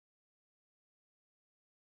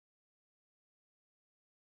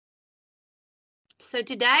So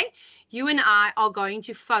today, you and I are going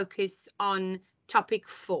to focus on topic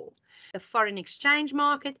 4, the foreign exchange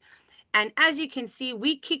market. And as you can see,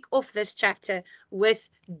 we kick off this chapter with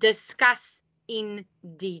discuss in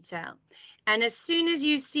detail. And as soon as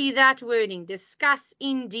you see that wording, discuss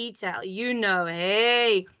in detail, you know,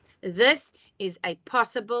 hey, this is a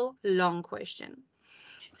possible long question.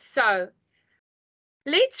 So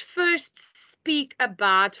let's first speak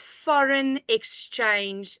about foreign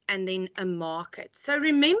exchange and then a market. So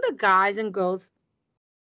remember, guys and girls,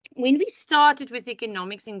 when we started with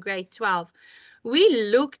economics in grade 12, we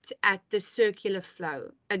looked at the circular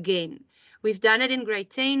flow again. We've done it in grade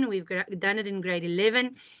 10, we've done it in grade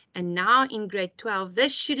 11, and now in grade 12.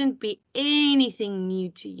 This shouldn't be anything new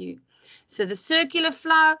to you. So the circular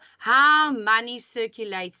flow, how money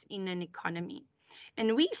circulates in an economy.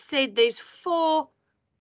 And we said there's 4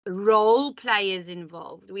 role players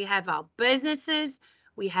involved. We have our businesses,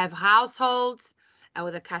 we have households, or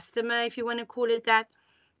the customer, if you want to call it that.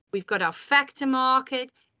 We've got our factor market,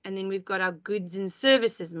 and then we've got our goods and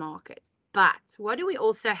services market. But what do we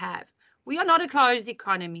also have? We are not a closed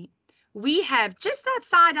economy. We have just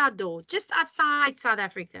outside our door, just outside South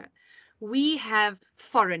Africa, we have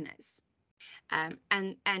foreigners. And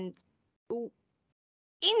in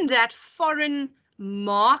that foreign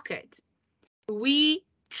market, we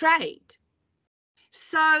trade.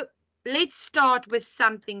 So let's start with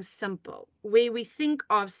something simple, where we think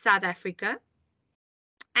of South Africa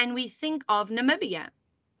and we think of Namibia.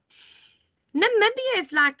 Namibia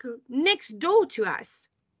is like next door to us.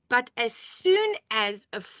 But as soon as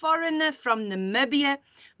a foreigner from Namibia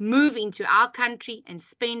move into our country and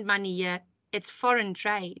spend money here, it's foreign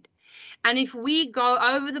trade. And if we go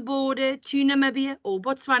over the border to Namibia or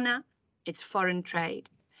Botswana, it's foreign trade.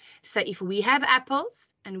 So if we have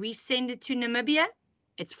apples and we send it to Namibia,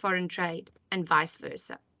 it's foreign trade, and vice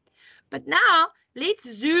versa. But now let's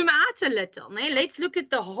zoom out a little. Let's look at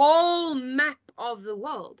the whole map of the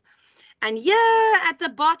world. And here at the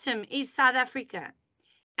bottom is South Africa.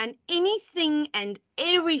 And anything and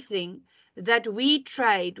everything that we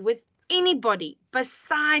trade with anybody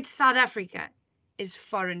besides South Africa is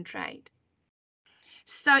foreign trade.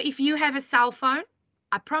 So if you have a cell phone,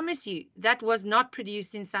 I promise you that was not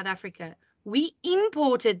produced in South Africa. We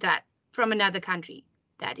imported that from another country.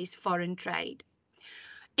 That is foreign trade.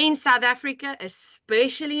 In South Africa,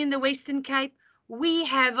 especially in the Western Cape, we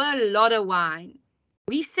have a lot of wine.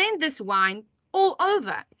 We send this wine all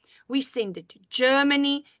over. We send it to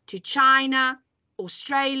Germany, to China,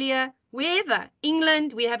 Australia, wherever.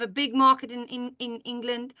 England, we have a big market in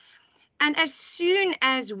England. And as soon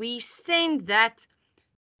as we send that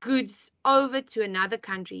goods over to another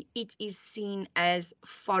country, it is seen as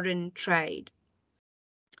foreign trade.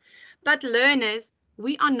 But learners,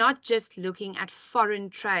 we are not just looking at foreign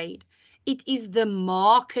trade. It is the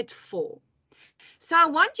market for. So I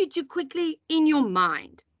want you to quickly, in your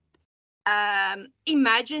mind,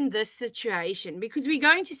 imagine this situation, because we're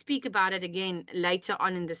going to speak about it again later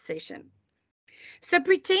on in the session. So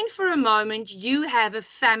pretend for a moment you have a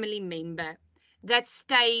family member that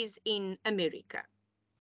stays in America.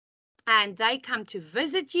 And they come to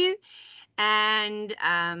visit you, and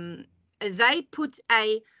they put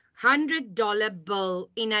a $100 bill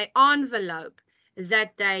in an envelope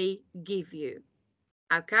that they give you.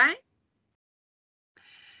 Okay?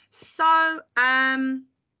 So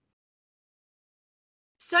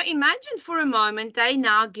imagine for a moment they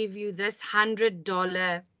now give you this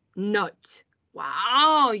 $100 note.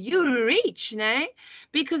 Wow, you're rich, né?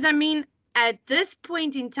 Because I mean, at this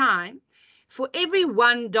point in time, for every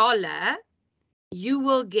 $1, you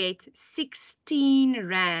will get 16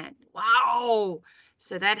 Rand. Wow.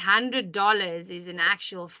 So that $100 is in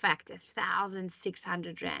actual fact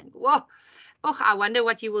 1,600 Rand. Whoa. Oh, I wonder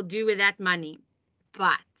what you will do with that money.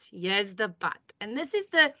 But here's the but. And this is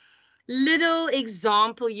the little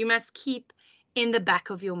example you must keep in the back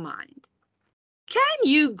of your mind. Can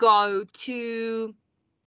you go to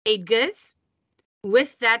Edgar's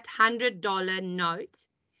with that $100 note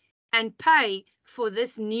and pay for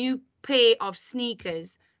this new pair of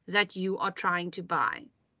sneakers that you are trying to buy?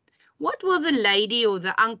 What will the lady or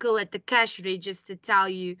the uncle at the cash register tell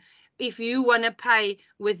you if you want to pay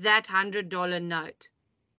with that $100 note?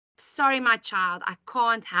 Sorry, my child, I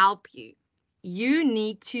can't help you. You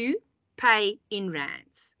need to pay in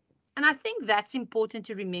rands. And I think that's important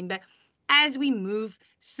to remember as we move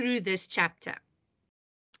through this chapter.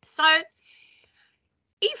 So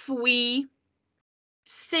if we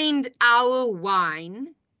send our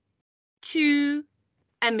wine to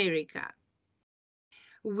America,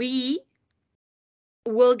 we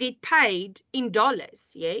will get paid in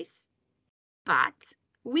dollars, yes? But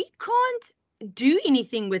we can't do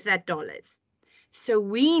anything with that dollars. So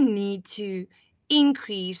we need to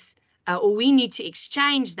increase or we need to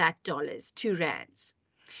exchange that dollars to rands.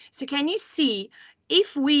 So can you see,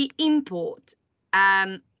 if we import,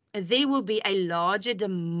 there will be a larger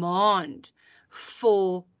demand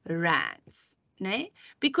for rands, né?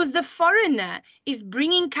 Because the foreigner is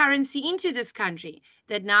bringing currency into this country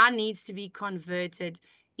that now needs to be converted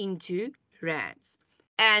into rands,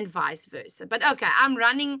 and vice versa. But okay, I'm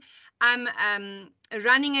running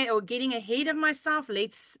or getting ahead of myself.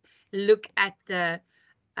 Let's look at the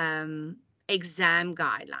exam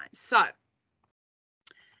guidelines. So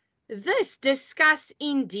this discuss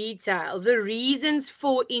in detail the reasons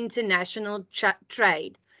for international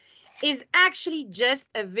trade is actually just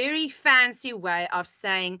a very fancy way of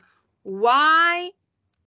saying why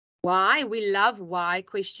we love why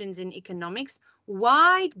questions in economics.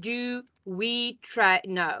 Why do we trade?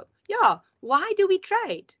 No, yeah, why do we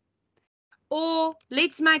trade? Or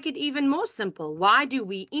let's make it even more simple. Why do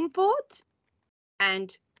we import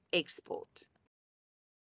and export?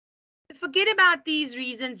 Forget about these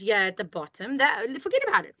reasons here at the bottom. Forget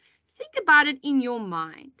about it. Think about it in your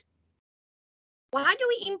mind. Why do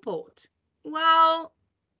we import? Well,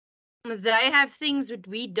 they have things that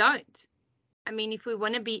we don't. I mean, if we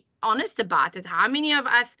want to be honest about it, how many of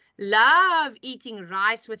us love eating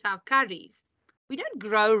rice with our curries? We don't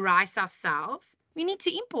grow rice ourselves. We need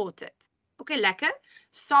to import it. Okay, lekker.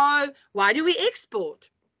 So why do we export?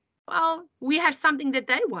 Well, we have something that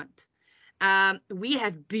they want. We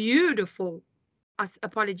have beautiful,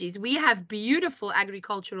 we have beautiful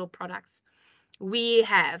agricultural products. We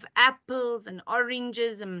have apples and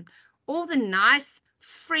oranges and all the nice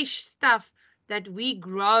fresh stuff that we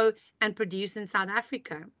grow and produce in South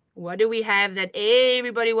Africa. What do we have that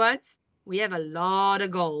everybody wants? We have a lot of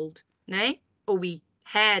gold, né? Or we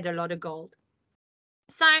had a lot of gold.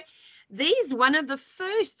 So there's one of the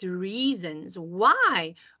first reasons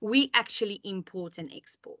why we actually import and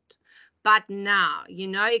export. But now, you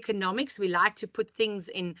know, economics, we like to put things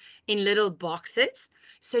in little boxes.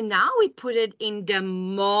 So now we put it in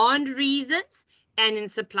demand reasons and in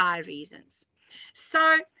supply reasons.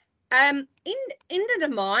 So in the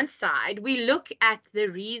demand side, we look at the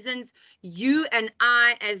reasons you and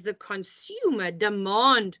I as the consumer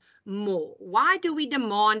demand more. Why do we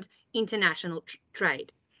demand international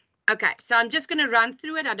trade? Okay, so I'm just going to run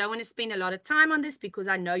through it. I don't want to spend a lot of time on this because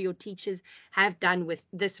I know your teachers have done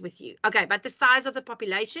this with you. Okay, but the size of the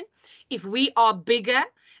population, if we are bigger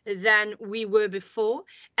than we were before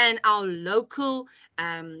and our local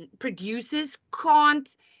producers can't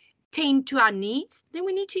tend to our needs, then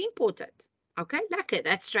we need to import it. Okay, lekker,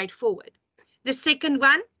 that's straightforward. The second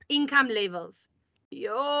one, income levels.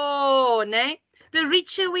 Yo, ne? The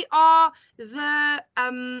richer we are, the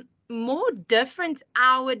more different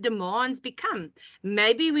our demands become.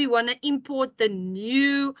 Maybe we want to import the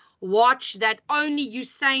new watch that only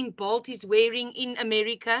Usain Bolt is wearing in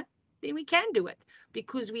America. Then we can do it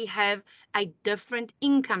because we have a different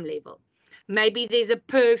income level. Maybe there's a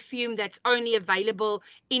perfume that's only available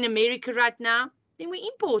in America right now. Then we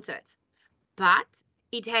import it. But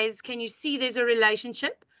it has, can you see there's a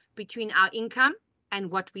relationship between our income and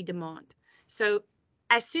what we demand? So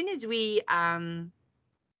as soon as we earn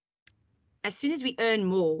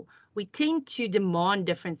more, we tend to demand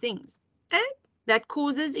different things. And that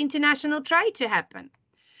causes international trade to happen.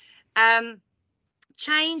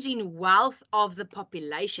 Change in wealth of the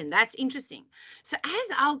population. That's interesting. So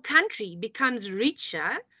as our country becomes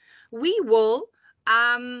richer, we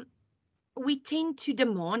tend to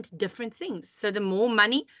demand different things. So the more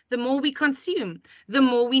money, the more we consume, the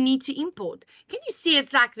more we need to import. Can you see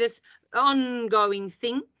it's like this ongoing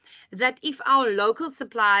thing that if our local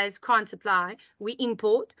suppliers can't supply, we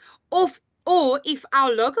import, or if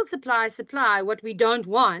our local suppliers supply what we don't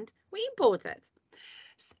want, we import it.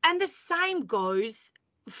 And the same goes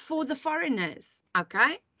for the foreigners,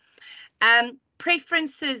 okay?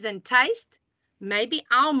 Preferences and taste. Maybe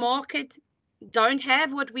our market don't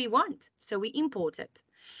have what we want, so we import it.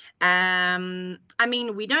 I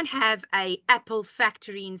mean, we don't have a Apple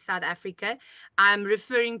factory in South Africa. I'm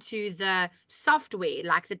referring to the software,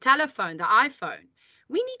 like the telephone, the iPhone.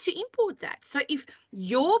 We need to import that. So if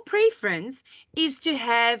your preference is to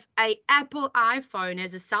have a Apple iPhone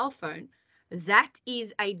as a cell phone, that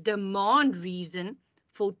is a demand reason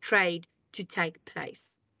for trade to take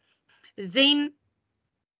place. Then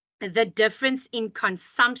the difference in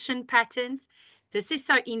consumption patterns. This is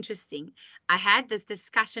so interesting. I had this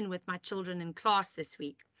discussion with my children in class this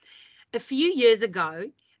week. A few years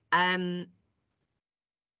ago,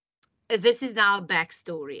 this is now a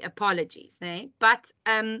backstory, apologies, but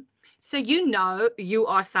So you know you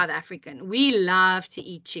are South African. We love to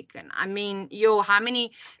eat chicken. I mean, how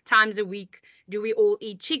many times a week do we all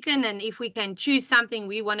eat chicken? And if we can choose something,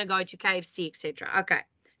 we want to go to KFC, etc. Okay,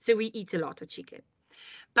 so we eat a lot of chicken.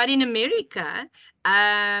 But in America,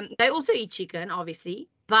 they also eat chicken, obviously,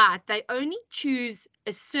 but they only choose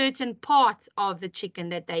a certain part of the chicken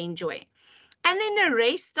that they enjoy. And then the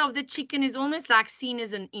rest of the chicken is almost like seen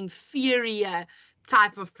as an inferior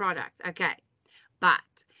type of product. Okay. But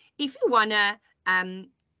if you want to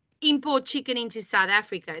import chicken into South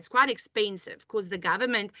Africa, it's quite expensive because the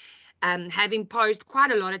government have imposed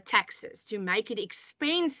quite a lot of taxes to make it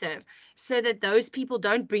expensive so that those people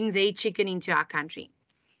don't bring their chicken into our country.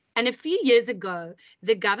 And a few years ago,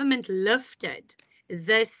 the government lifted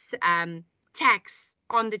this tax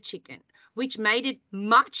on the chicken, which made it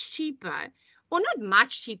much cheaper, or not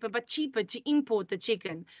much cheaper, but cheaper to import the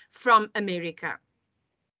chicken from America.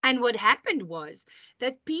 And what happened was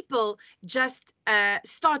that people just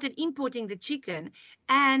started importing the chicken,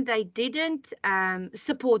 and they didn't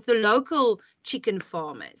support the local chicken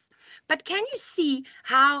farmers. But can you see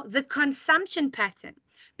how the consumption pattern,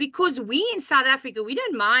 because we in South Africa, we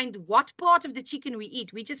don't mind what part of the chicken we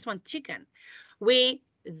eat, we just want chicken, where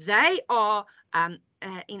they are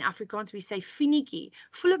in Afrikaans, we say finicky,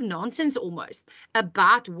 full of nonsense almost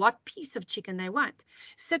about what piece of chicken they want.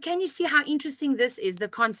 So can you see how interesting this is? The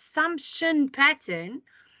consumption pattern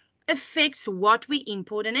affects what we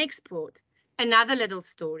import and export. Another little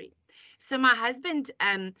story. So my husband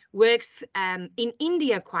works in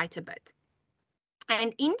India quite a bit.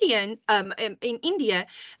 And in India,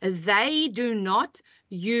 they do not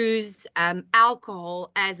use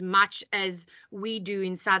alcohol as much as we do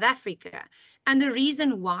in South Africa. And the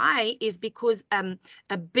reason why is because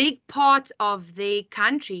a big part of their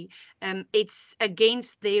country, it's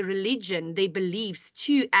against their religion, their beliefs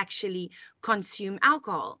to actually consume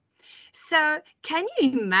alcohol. So can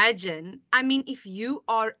you imagine, I mean, if you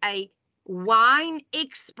are a wine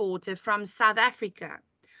exporter from South Africa,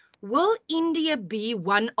 will India be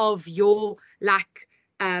one of your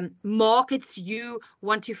markets you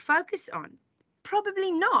want to focus on?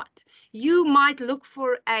 Probably not. You might look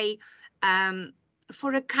for a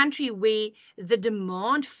country where the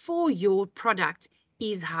demand for your product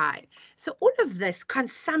is high. So all of this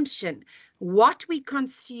consumption, what we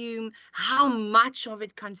consume, how much of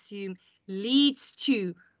it consume, leads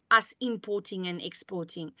to us importing and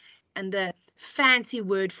exporting. And the fancy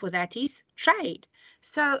word for that is trade.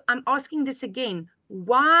 So I'm asking this again.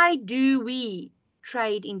 Why do we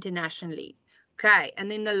trade internationally? Okay, and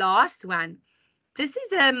then the last one. This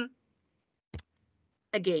is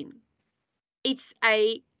again, it's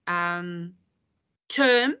a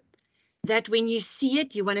term that when you see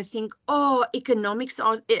it, you want to think, oh, economics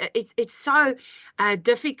are it's so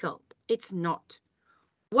difficult. It's not.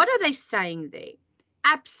 What are they saying there?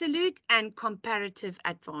 Absolute and comparative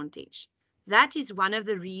advantage. That is one of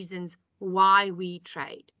the reasons why we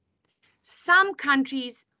trade. Some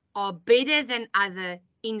countries are better than other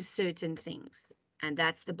in certain things, and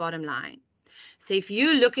that's the bottom line. So if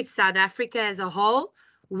you look at South Africa as a whole,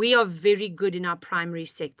 we are very good in our primary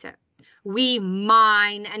sector. We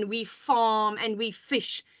mine and we farm and we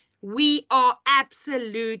fish. We are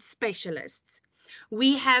absolute specialists.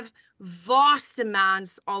 We have vast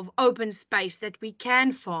amounts of open space that we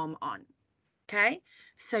can farm on. Okay,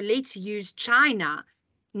 so let's use China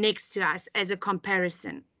next to us as a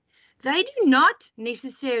comparison. They do not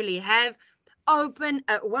necessarily have open,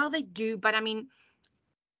 well, they do, but I mean,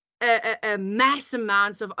 mass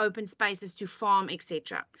amounts of open spaces to farm,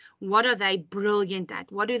 etc. What are they brilliant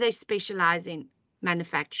at? What do they specialize in?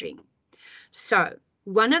 Manufacturing. So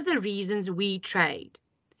one of the reasons we trade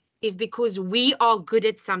is because we are good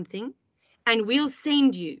at something and we'll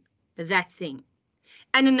send you that thing.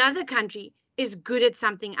 And another country is good at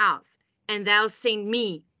something else and they'll send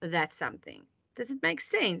me that something. Does it make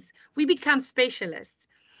sense? We become specialists.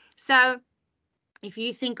 So if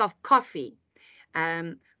you think of coffee,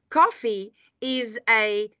 coffee is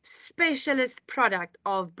a specialist product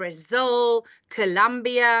of Brazil,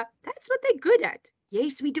 Colombia. That's what they're good at.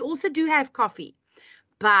 Yes, we also do have coffee,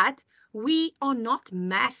 but we are not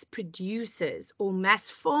mass producers or mass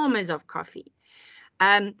farmers of coffee.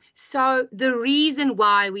 So the reason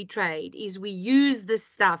why we trade is we use the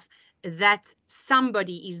stuff that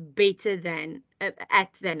somebody is better than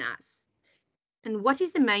us. And what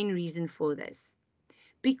is the main reason for this?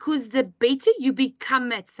 Because the better you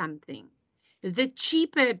become at something, the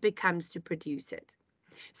cheaper it becomes to produce it.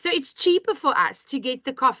 So it's cheaper for us to get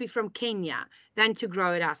the coffee from Kenya than to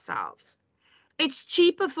grow it ourselves. It's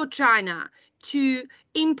cheaper for China to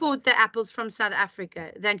import the apples from South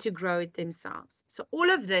Africa than to grow it themselves. So all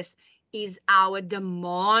of this is our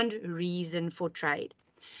demand reason for trade.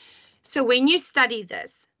 So when you study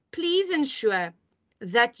this, please ensure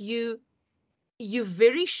that you're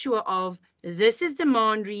very sure of this is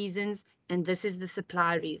demand reasons and this is the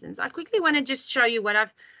supply reasons. I quickly want to just show you what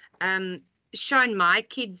I've shown my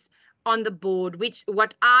kids on the board,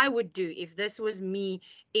 what I would do if this was me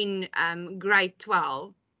in grade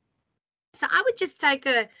 12. So I would just take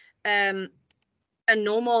a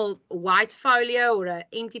normal white folio or an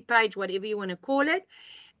empty page, whatever you want to call it,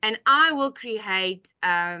 and I will create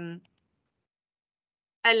a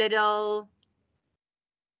little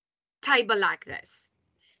table like this.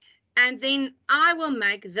 And then I will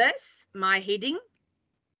make this my heading,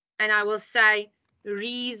 and I will say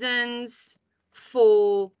reasons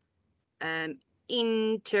for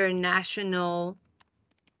international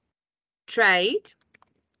trade.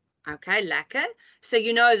 Okay, lekker. So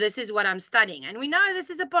you know this is what I'm studying. And we know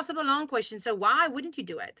this is a possible long question, so why wouldn't you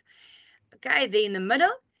do it? Okay, there in the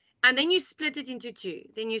middle. And then you split it into two.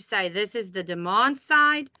 Then you say this is the demand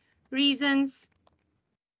side reasons.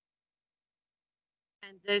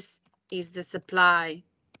 And this is the supply.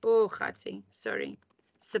 Oh, Khatsi, sorry.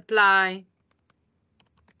 Supply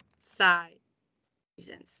side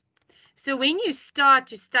reasons. So when you start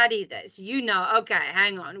to study this, you know, okay,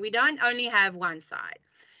 hang on. We don't only have one side.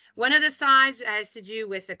 One of the sides has to do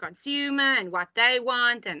with the consumer and what they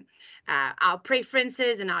want and our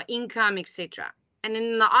preferences and our income, etc. And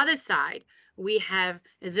then the other side, we have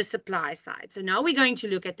the supply side. So now we're going to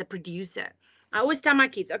look at the producer. I always tell my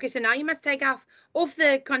kids, okay, so now you must take off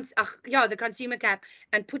the consumer cap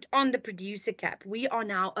and put on the producer cap. We are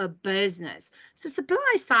now a business. So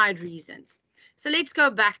supply side reasons. So let's go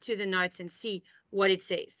back to the notes and see what it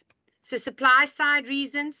says. So supply side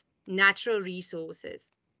reasons, natural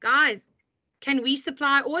resources. Guys, can we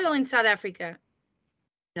supply oil in South Africa?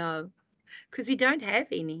 No, because we don't have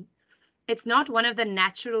any. It's not one of the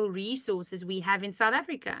natural resources we have in South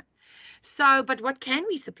Africa. So, but what can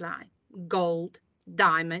we supply? Gold,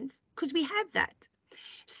 diamonds, because we have that.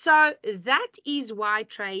 So that is why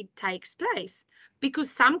trade takes place, because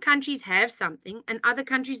some countries have something and other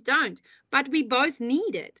countries don't, but we both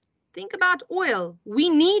need it. Think about oil. We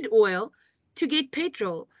need oil to get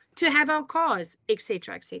petrol, to have our cars,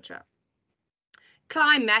 etc., etc.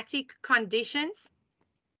 Climatic conditions.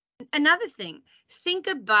 Another thing, think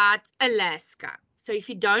about Alaska. So if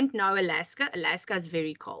you don't know Alaska, Alaska is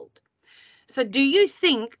very cold. So do you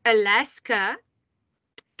think Alaska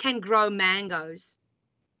can grow mangoes?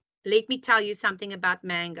 Let me tell you something about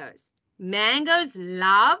mangoes. Mangoes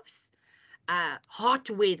loves hot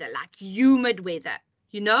weather, like humid weather.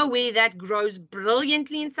 You know where that grows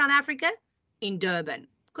brilliantly in South Africa? In Durban,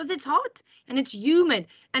 because it's hot and it's humid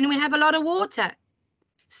and we have a lot of water.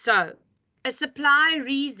 So a supply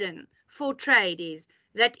reason for trade is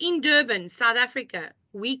that in Durban, South Africa,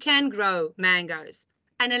 we can grow mangoes,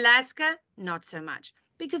 and Alaska, not so much,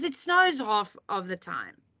 because it snows half of the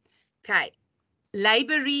time. Okay,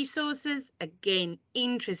 labor resources, again,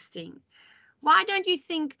 interesting. Why don't you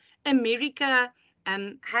think America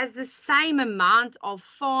has the same amount of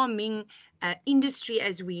farming industry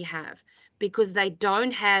as we have? Because they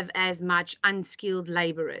don't have as much unskilled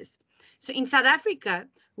laborers. So in South Africa,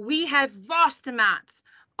 we have vast amounts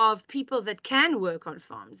of people that can work on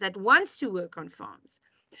farms, that wants to work on farms.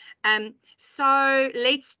 So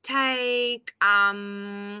let's take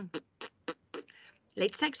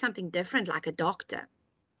something different, like a doctor.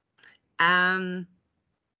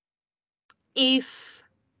 If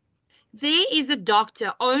there is a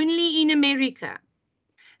doctor only in America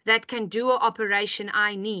that can do an operation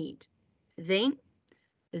I need, then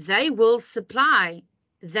they will supply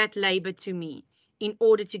that labor to me in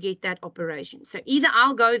order to get that operation. So either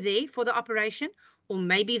I'll go there for the operation, or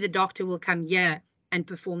maybe the doctor will come here and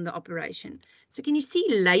perform the operation. So can you see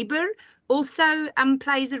labor also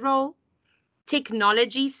plays a role?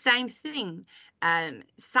 Technology, same thing.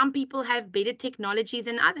 Some people have better technology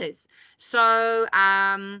than others. So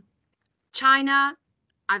China,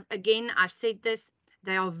 I've said this,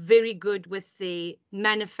 they are very good with the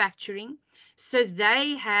manufacturing. So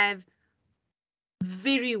they have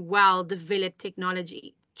very well developed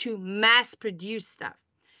technology to mass produce stuff.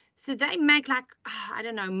 So they make like, I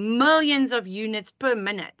don't know, millions of units per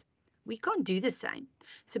minute. We can't do the same.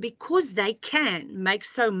 So because they can make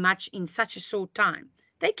so much in such a short time,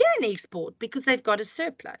 they can export because they've got a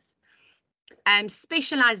surplus.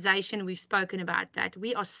 Specialization, we've spoken about that.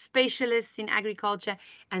 We are specialists in agriculture,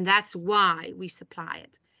 and that's why we supply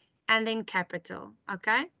it. And then capital,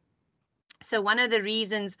 okay? So one of the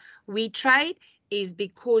reasons we trade is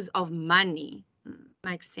because of money.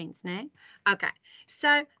 Makes sense, no? Okay,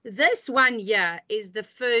 so this one here is the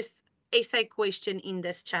first essay question in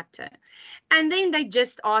this chapter. And then they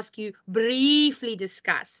just ask you briefly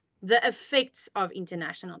discuss the effects of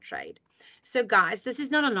international trade. So guys, this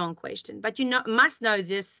is not a long question, but you must know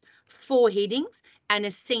this 4 headings and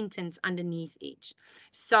a sentence underneath each.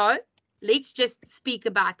 So let's just speak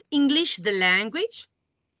about English, the language.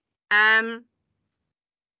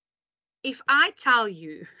 If I tell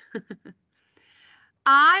you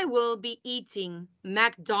I will be eating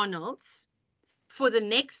McDonald's for the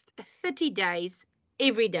next 30 days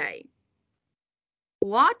every day,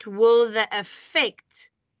 what will the effect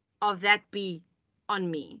of that be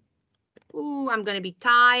on me? Ooh, I'm going to be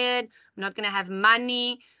tired. I'm not going to have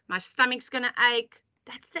money. My stomach's going to ache.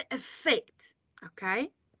 That's the effect. Okay.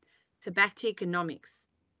 So back to economics.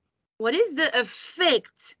 What is the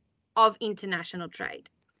effect of international trade?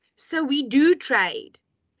 So we do trade.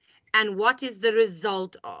 And what is the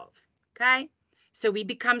result of? Okay. So we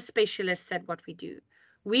become specialists at what we do.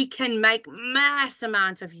 We can make mass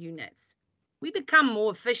amounts of units. We become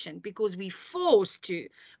more efficient because we're forced to.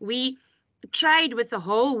 We trade with the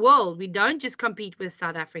whole world. We don't just compete with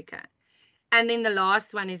South Africa. And then the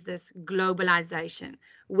last one is this globalization,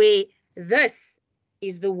 where this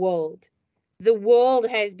is the world. The world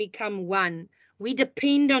has become one. We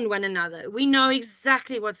depend on one another. We know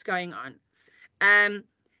exactly what's going on.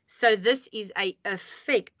 So this is an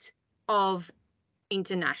effect of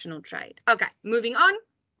international trade. Okay, moving on.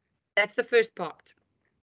 That's the first part.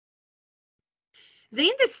 Then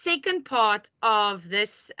the second part of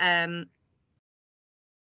this, the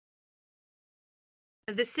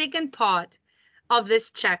second part of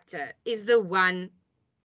this chapter is the one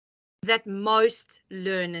that most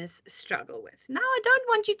learners struggle with. Now, I don't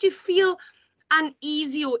want you to feel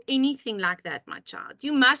uneasy or anything like that, my child.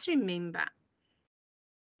 You must remember,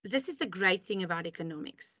 this is the great thing about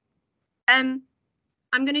economics. I'm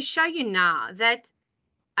going to show you now that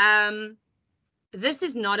this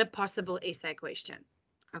is not a possible essay question.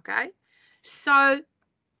 Okay, so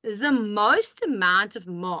the most amount of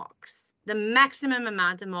marks, the maximum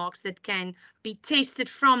amount of marks that can be tested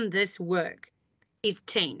from this work is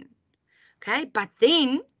 10. Okay, but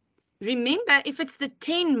then remember, if it's the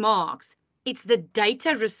 10 marks, it's the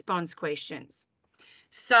data response questions.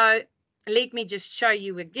 So let me just show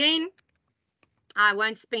you again. I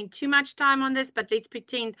won't spend too much time on this, but let's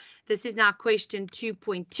pretend this is now question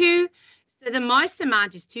 2.2. So the most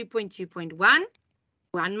amount is 2.2.1,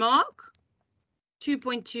 1 mark,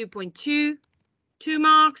 2.2.2, 2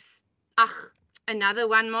 marks, another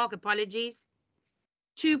 1 mark, apologies,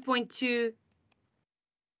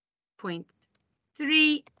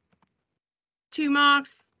 2.2.3, 2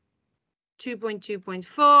 marks,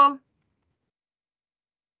 2.2.4.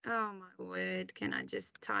 Oh my word, can I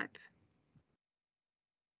just type?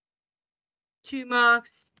 2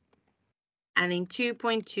 marks, and then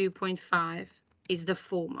 2.2.5 is the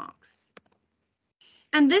 4 marks.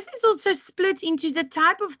 And this is also split into the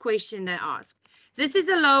type of question they ask. This is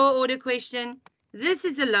a lower order question. This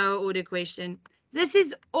is a lower order question. This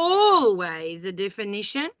is always a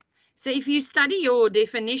definition. So if you study your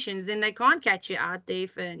definitions, then they can't catch you out.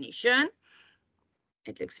 Definition.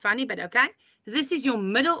 It looks funny, but okay. This is your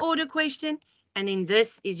middle order question, and then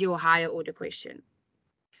this is your higher order question.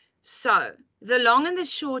 So the long and the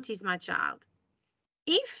short is, my child,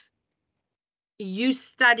 if you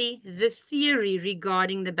study the theory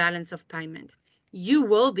regarding the balance of payment, you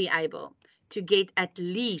will be able to get at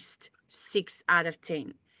least 6 out of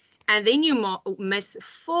 10. And then you miss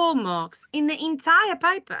 4 marks in the entire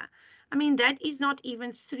paper. I mean, that is not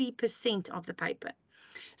even 3% of the paper.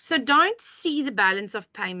 So don't see the balance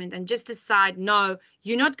of payment and just decide, no,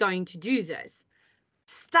 you're not going to do this.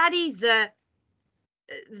 Study the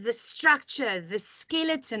structure, the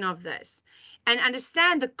skeleton of this, and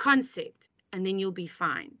understand the concept, and then you'll be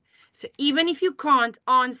fine. So even if you can't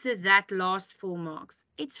answer that last 4 marks,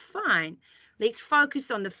 it's fine. Let's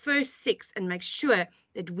focus on the first 6 and make sure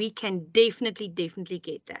that we can definitely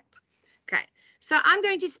get that. Okay, so I'm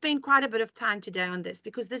going to spend quite a bit of time today on this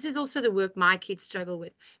because this is also the work my kids struggle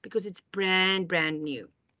with because it's brand new.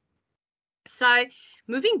 So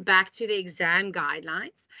moving back to the exam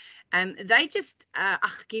guidelines, they just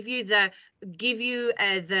give you the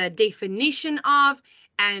definition of,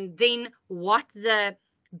 and then what the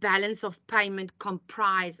balance of payment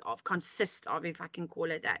consists of, if I can call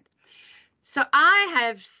it that. So I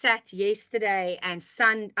have sat yesterday and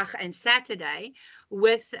Saturday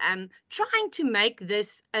with trying to make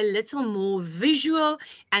this a little more visual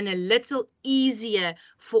and a little easier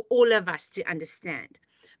for all of us to understand.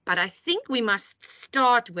 But I think we must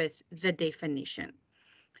start with the definition.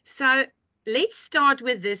 So let's start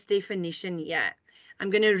with this definition here. I'm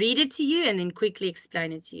going to read it to you and then quickly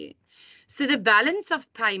explain it to you. So the balance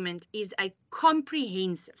of payment is a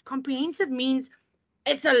comprehensive means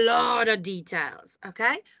it's a lot of details,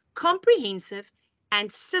 okay? Comprehensive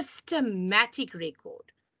and systematic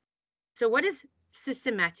record. So what does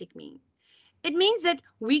systematic mean? It means that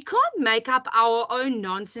we can't make up our own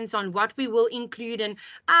nonsense on what we will include and,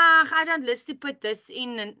 I don't list to put this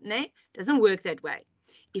in, and no, doesn't work that way.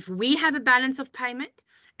 If we have a balance of payment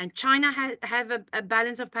and China have a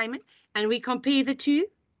balance of payment and we compare the two,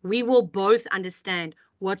 we will both understand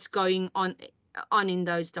what's going on in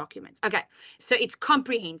those documents. Okay, so it's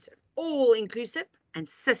comprehensive, all inclusive and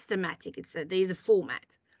systematic. There's a format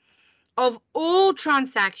of all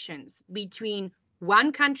transactions between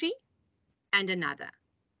one country and another.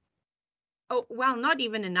 Oh, well, not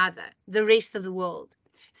even another, the rest of the world.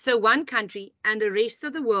 So one country and the rest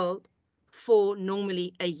of the world for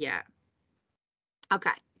normally a year.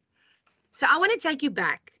 Okay, so I want to take you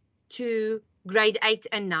back to grade 8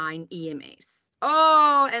 and 9 EMS.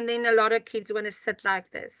 Oh, and then a lot of kids want to sit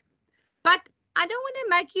like this. But I don't want to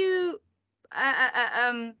make you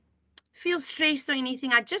feel stressed or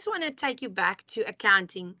anything. I just want to take you back to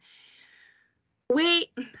accounting, where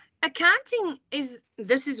accounting is,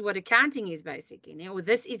 this is what accounting is basically, or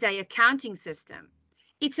this is a accounting system.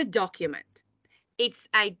 It's a document. It's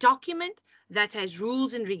a document that has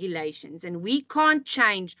rules and regulations, and we can't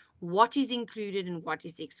change what is included and what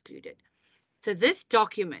is excluded. So this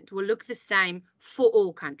document will look the same for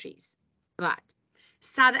all countries. But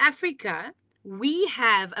South Africa, we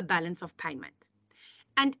have a balance of payment.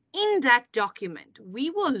 And in that document,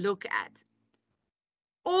 we will look at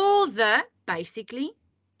all the, basically,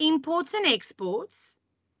 imports and exports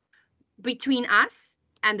between us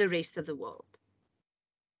and the rest of the world.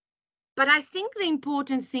 But I think the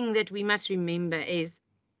important thing that we must remember is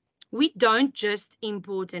we don't just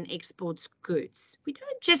import and export goods. We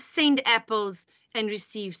don't just send apples and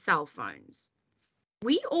receive cell phones.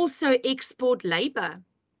 We also export labor.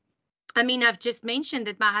 I mean, I've just mentioned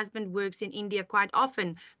that my husband works in India quite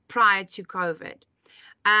often prior to COVID.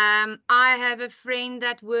 I have a friend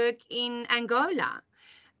that works in Angola.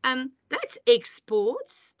 That's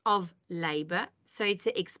exports of labor. So it's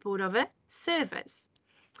an export of a service.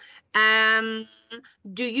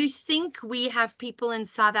 Do you think we have people in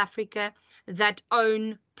South Africa that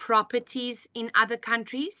own properties in other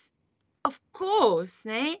countries? Of course,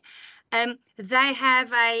 eh? They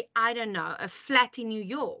have a flat in New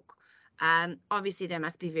York. Obviously, they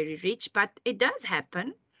must be very rich, but it does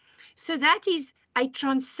happen. So that is a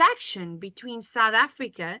transaction between South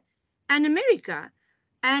Africa and America.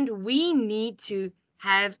 And we need to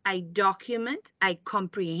have a document, a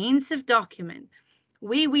comprehensive document,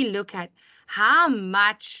 where we look at how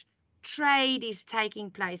much trade is taking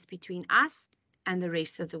place between us and the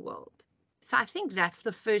rest of the world. So I think that's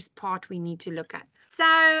the first part we need to look at.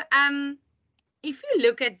 So if you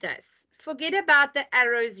look at this, forget about the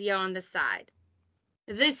arrows here on the side.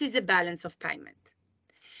 This is a balance of payment.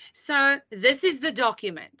 So this is the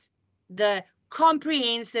document, the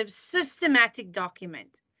comprehensive, systematic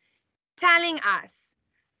document telling us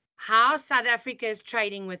how South Africa is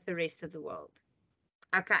trading with the rest of the world.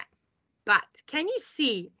 Okay, but can you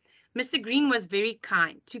see, Mr. Green was very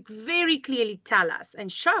kind to very clearly tell us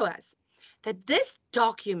and show us that this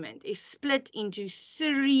document is split into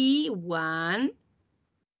three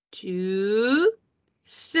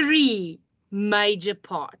major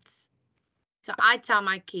parts. So I tell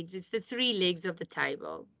my kids it's the 3 legs of the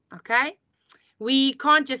table, okay? We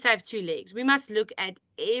can't just have 2 legs. We must look at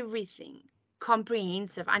everything,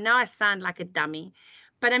 comprehensive. I know I sound like a dummy,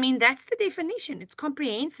 but I mean, that's the definition. It's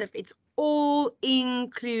comprehensive. It's all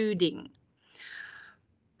including.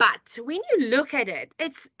 But when you look at it,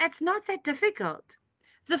 it's not that difficult.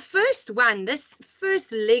 The first one, this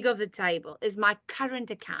first leg of the table, is my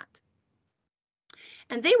current account.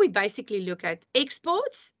 And there we basically look at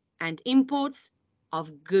exports and imports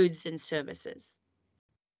of goods and services.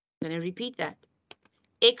 I'm going to repeat that.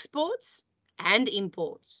 Exports and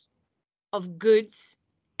imports of goods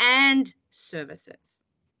and services.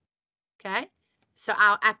 Okay, so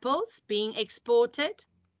our apples being exported.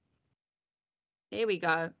 There we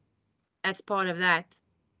go. That's part of that.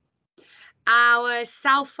 Our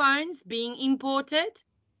cell phones being imported.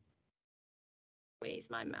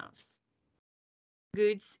 Where's my mouse?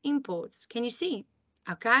 Goods, imports. Can you see?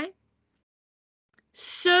 Okay.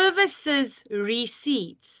 Services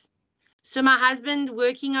receipts. So my husband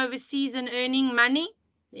working overseas and earning money.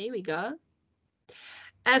 There we go.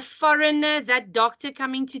 A foreigner, that doctor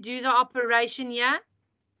coming to do the operation here.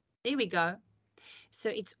 There we go. So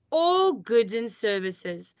it's all goods and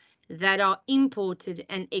services that are imported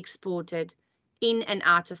and exported in and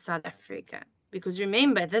out of South Africa. Because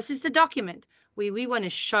remember, this is the document where we want to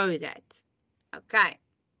show that. Okay.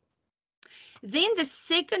 Then the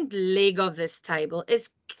second leg of this table is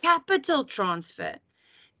capital transfer.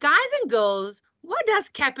 Guys and girls, what does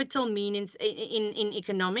capital mean in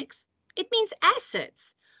economics? It means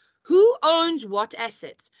assets. Who owns what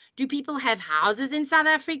assets? Do people have houses in South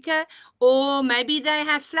Africa, or maybe they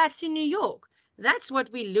have flats in New York? That's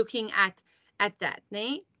what we're looking at that,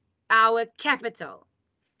 né? Our capital.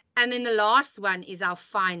 And then the last one is our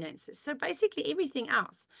finances. So basically everything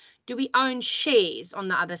else. Do we own shares on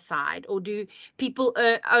the other side, or do people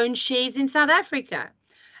own shares in South Africa?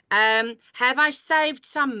 Have I saved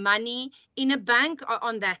some money in a bank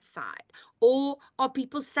on that side? Or are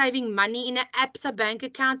people saving money in an Absa bank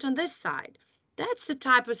account on this side? That's the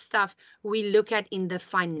type of stuff we look at in the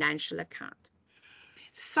financial account.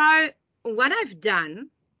 So what I've done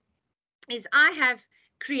is I have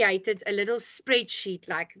created a little spreadsheet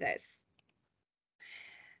like this.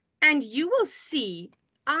 And you will see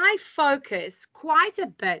I focus quite a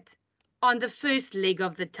bit on the first leg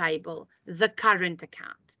of the table, the current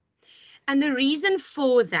account. And the reason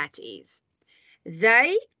for that is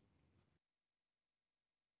the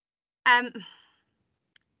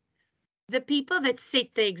people that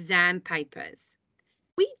set the exam papers,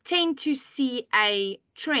 we tend to see a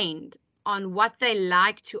trend on what they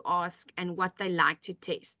like to ask and what they like to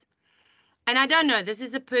test. And I don't know, this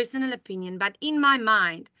is a personal opinion, but in my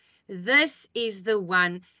mind, this is the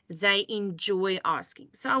one they enjoy asking.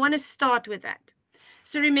 So I want to start with that.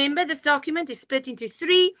 So remember, this document is split into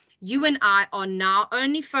 3. You and I are now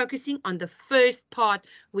only focusing on the first part,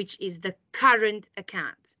 which is the current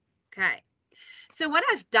account. Okay. So what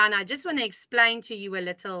I've done, I just want to explain to you a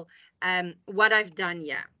little what I've done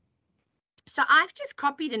here. So I've just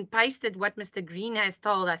copied and pasted what Mr. Green has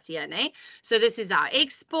told us here. Né? So this is our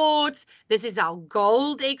exports. This is our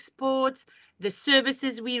gold exports, the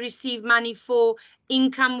services we receive money for,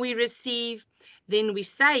 income we receive. Then we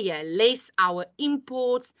say here, less our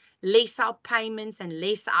imports, less our payments, and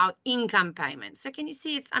less our income payments. So can you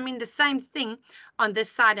see it's, the same thing on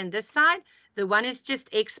this side and this side. The one is just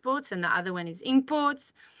exports and the other one is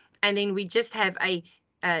imports. And then we just have a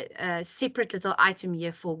separate little item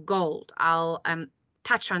here for gold. I'll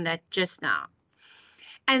touch on that just now.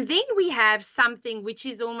 And then we have something which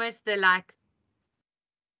is almost the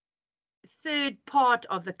third part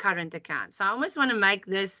of the current account. So I almost want to make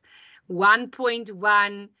this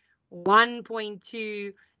 1.1,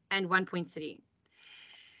 1.2, and 1.3.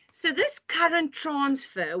 So this current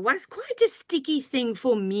transfer was quite a sticky thing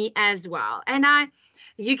for me as well. And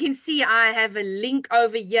you can see I have a link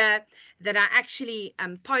over here that I actually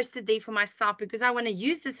posted there for myself because I want to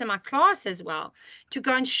use this in my class as well to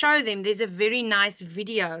go and show them. There's a very nice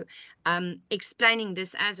video explaining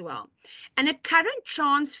this as well. And a current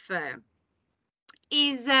transfer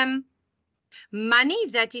is money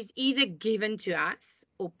that is either given to us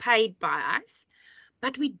or paid by us,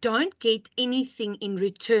 but we don't get anything in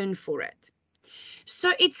return for it.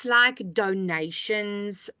 So it's like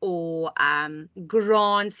donations or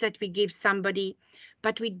grants that we give somebody,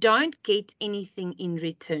 but we don't get anything in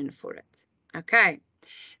return for it. Okay,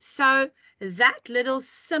 so that little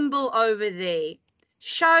symbol over there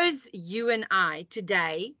shows you and I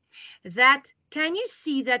today that, can you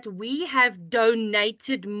see that we have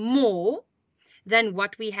donated more than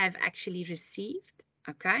what we have actually received?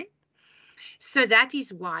 Okay, so that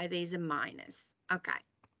is why there's a minus. Okay,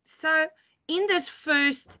 so in this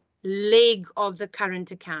first leg of the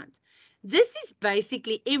current account, this is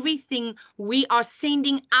basically everything we are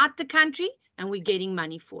sending out the country and we're getting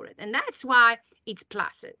money for it. And that's why it's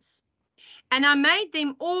pluses. And I made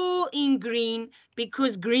them all in green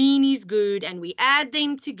because green is good, and we add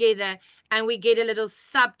them together and we get a little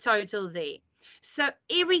subtotal there. So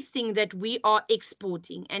everything that we are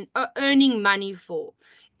exporting and earning money for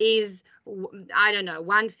is, I don't know,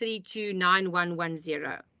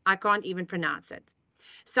 1329110. I can't even pronounce it.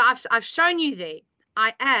 So I've shown you there.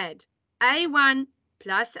 I add A1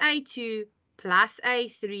 plus A2 plus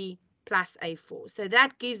A3 plus A4. So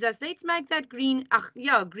that gives us, let's make that green,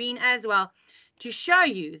 green as well, to show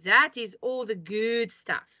you that is all the good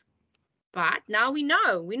stuff. But now we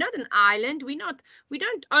know we're not an island. We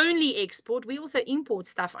don't only export, we also import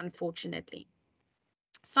stuff, unfortunately.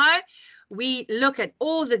 So we look at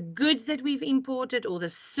all the goods that we've imported, all the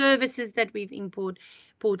services that we've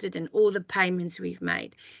imported, and all the payments we've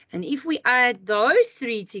made. And if we add those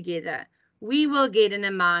 3 together, we will get an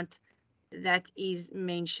amount that is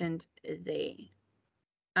mentioned there.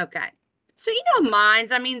 Okay, So in our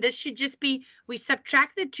minds, I mean, this should just be, we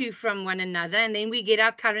subtract the two from one another and then we get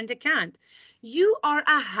our current account. You are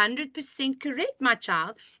 100% correct, my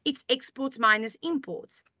child. It's exports minus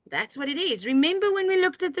imports. That's what it is. Remember when we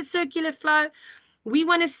looked at the circular flow? We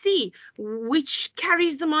want to see which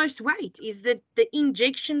carries the most weight. Is that the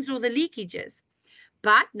injections or the leakages?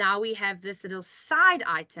 But now we have this little side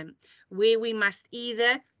item where we must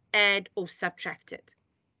either add or subtract it.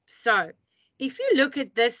 So if you look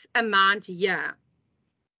at this amount here,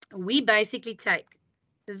 we basically take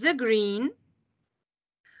the green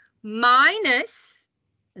minus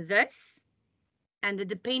this, and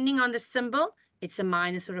depending on the symbol, it's a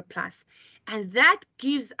minus or a plus. And that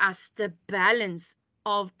gives us the balance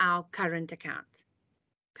of our current account.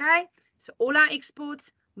 Okay, so all our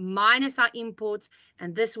exports minus our imports,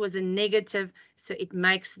 and this was a negative, so it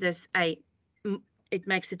makes this it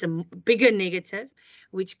makes it a bigger negative,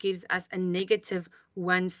 which gives us a negative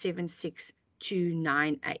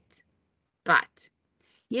 176,298. But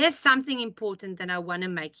here's something important that I want to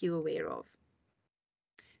make you aware of.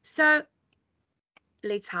 So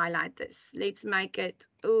let's highlight this. Let's make it,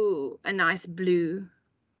 a nice blue.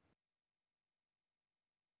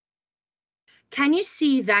 Can you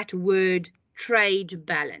see that word trade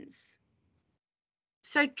balance?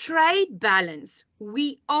 So trade balance,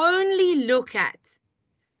 we only look at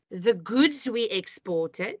the goods we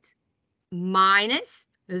exported minus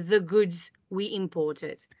the goods we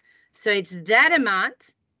imported. So it's that amount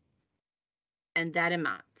and that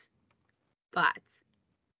amount. But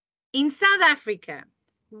in South Africa,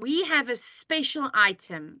 we have a special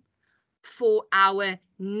item for our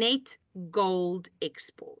net gold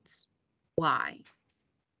exports. Why?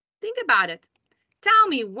 Think about it. Tell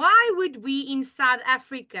me, why would we in South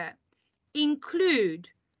Africa include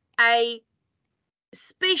a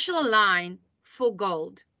special line for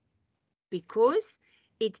gold? Because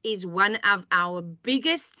it is one of our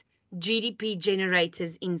biggest GDP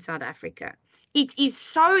generators in South Africa. It is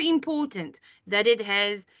so important that it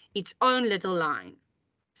has its own little line.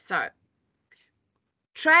 So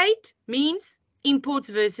trade means imports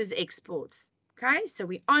versus exports. Okay, so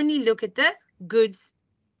we only look at the goods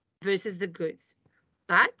versus the goods,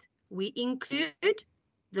 but we include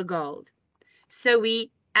the gold. So we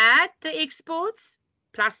add the exports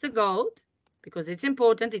plus the gold because it's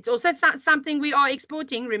important. It's also something we are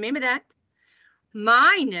exporting, remember that,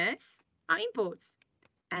 minus our imports.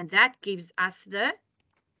 And that gives us the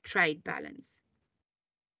trade balance.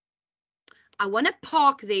 I want to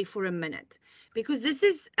park there for a minute because this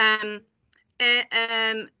is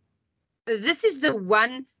the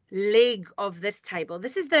one leg of this table.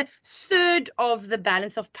 This is the third of the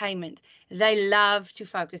balance of payment they love to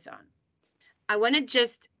focus on. I want to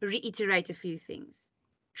just reiterate a few things.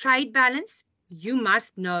 Trade balance, you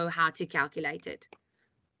must know how to calculate it.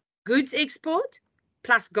 Goods export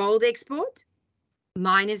plus gold export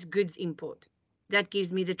minus goods import. That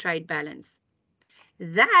gives me the trade balance.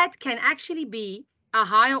 That can actually be a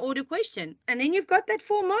higher order question. And then you've got that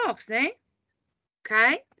 4 marks, né?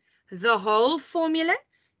 Okay. The whole formula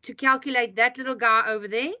to calculate that little guy over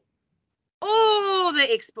there, all the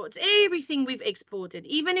exports, everything we've exported,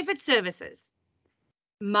 even if it's services,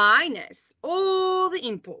 minus all the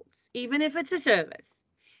imports, even if it's a service.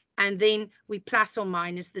 And then we plus or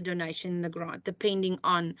minus the donation and the grant, depending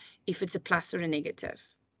on if it's a plus or a negative.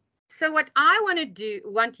 So what I want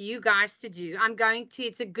you guys to do,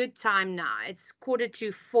 it's a good time now. It's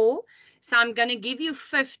 3:45. So I'm going to give you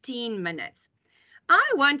 15 minutes.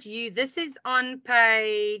 I want you, this is on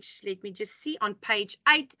page, let me just see, on page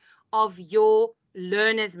 8 of your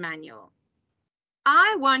learner's manual.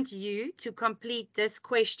 I want you to complete this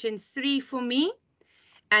question 3 for me,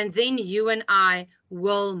 and then you and I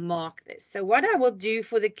will mark this. So what I will do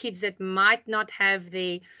for the kids that might not have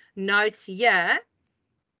their notes here,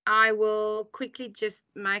 I will quickly just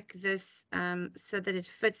make this so that it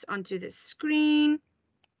fits onto the screen.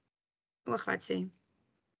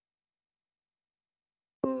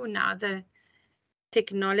 Oh, now the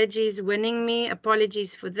technology is winning me.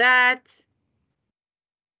 Apologies for that.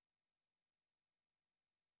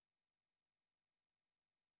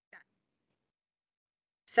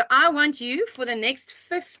 So I want you for the next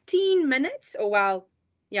 15 minutes,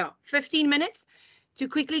 15 minutes, to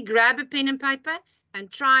quickly grab a pen and paper and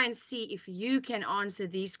try and see if you can answer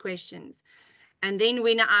these questions. And then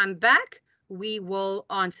when I'm back, we will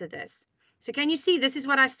answer this. So can you see, this is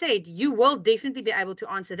what I said. You will definitely be able to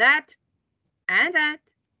answer that, and that,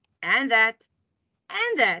 and that,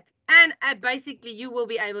 and that. And basically, you will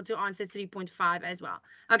be able to answer 3.5 as well.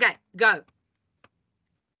 Okay, go.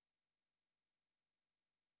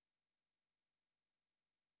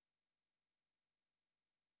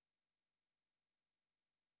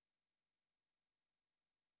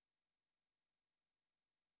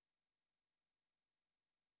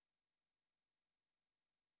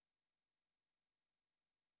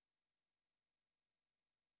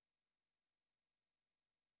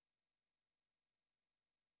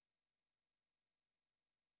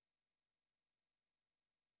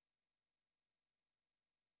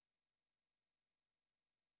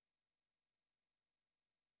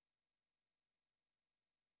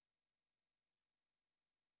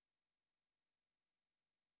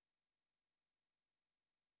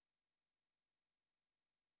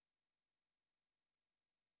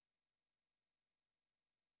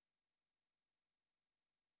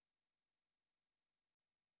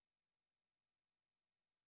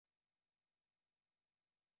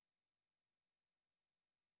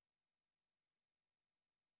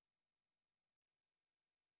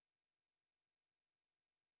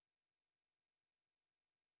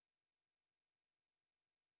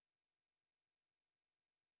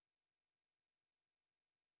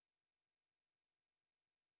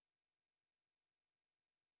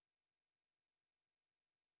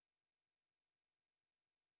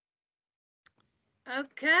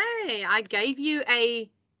 Okay, I gave you a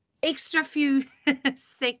extra few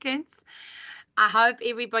seconds. I hope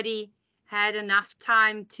everybody had enough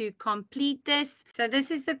time to complete this. So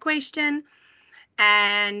this is the question,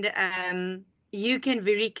 and you can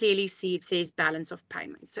very clearly see it says balance of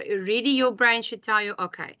payment. So already your brain should tell you,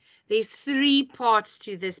 okay, there's 3 parts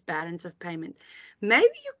to this balance of payment. Maybe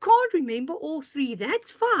you can't remember all 3.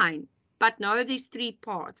 That's fine. But no, there's 3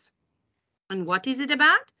 parts. And what is it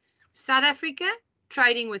about? South Africa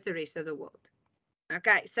trading with the rest of the world.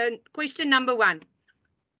 Okay, so question number 1.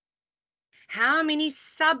 How many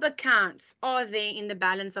sub-accounts are there in the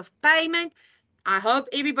balance of payment? I hope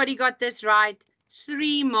everybody got this right.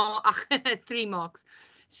 3 marks.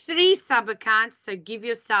 3 sub-accounts, so give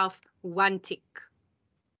yourself 1 tick.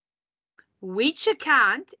 Which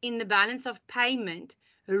account in the balance of payment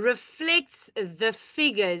reflects the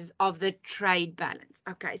figures of the trade balance?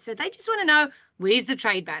 Okay, so they just want to know, where's the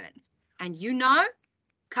trade balance? And you know,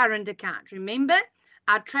 current account. Remember,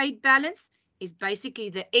 our trade balance is basically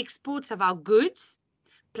the exports of our goods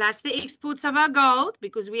plus the exports of our gold,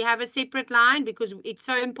 because we have a separate line because it's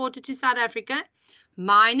so important to South Africa,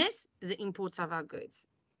 minus the imports of our goods.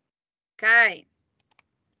 Okay.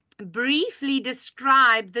 Briefly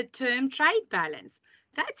describe the term trade balance.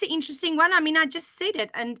 That's an interesting one. I mean, I just said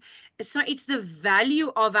it. And so it's the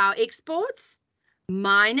value of our exports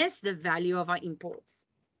minus the value of our imports.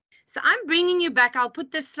 So I'm bringing you back. I'll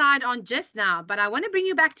put this slide on just now, but I want to bring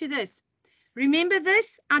you back to this. Remember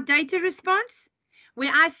this, our data response,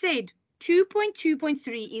 where I said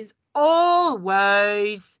 2.2.3 is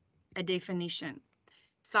always a definition.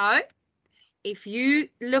 So if you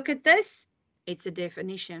look at this, it's a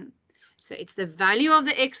definition. So it's the value of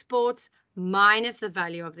the exports minus the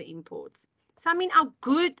value of the imports. So I mean,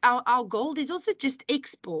 our gold is also just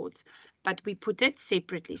exports, but we put it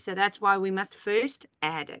separately. So that's why we must first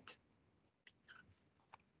add it.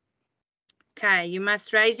 Okay, you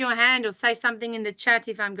must raise your hand or say something in the chat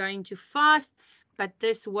if I'm going too fast, but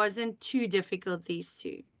this wasn't too difficult, these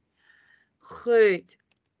 2. Good.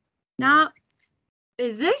 Now,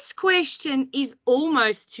 this question is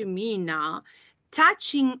almost, to me now,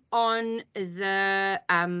 touching on the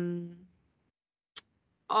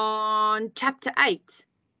on chapter 8,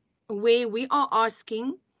 where we are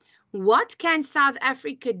asking, what can South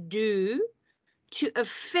Africa do to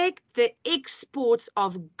affect the exports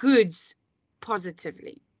of goods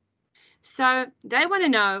positively? So they want to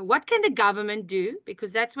know, what can the government do?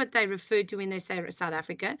 Because that's what they refer to when they say South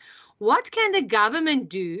Africa. What can the government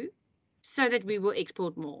do so that we will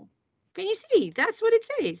export more? Can you see? That's what it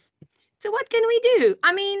says. So what can we do?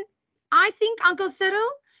 I mean, I think Uncle Cyril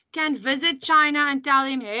can visit China and tell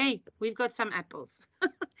him, hey, we've got some apples.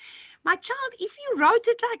 My child, if you wrote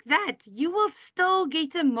it like that, you will still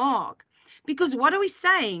get a mark. Because what are we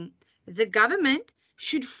saying? The government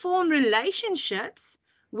should form relationships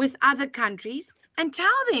with other countries and tell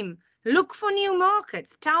them, look for new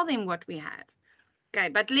markets. Tell them what we have. Okay,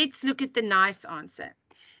 but let's look at the nice answer.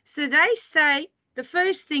 So they say the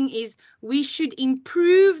first thing is we should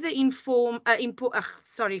improve the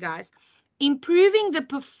improving the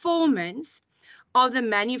performance of the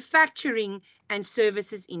manufacturing and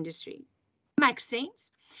services industry. Makes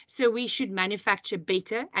sense. So we should manufacture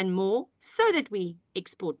better and more so that we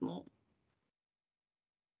export more.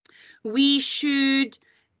 We should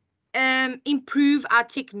improve our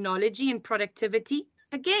technology and productivity,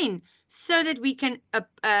 again, so that we can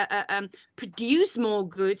produce more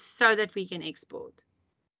goods so that we can export.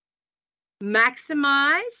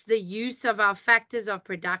 Maximize the use of our factors of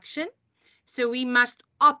production. So we must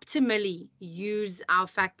optimally use our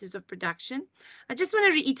factors of production. I just want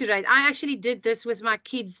to reiterate, I actually did this with my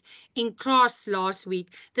kids in class last week.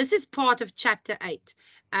 This is part of chapter 8.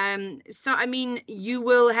 So, I mean, you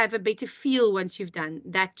will have a better feel once you've done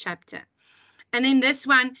that chapter. And then this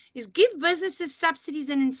one is give businesses subsidies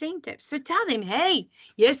and incentives. So tell them, hey,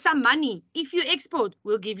 here's some money. If you export,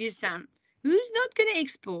 we'll give you some. Who's not going to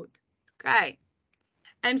export? Okay.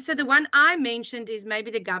 And so the one I mentioned is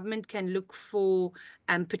maybe the government can look for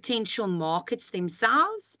potential markets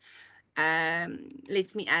themselves.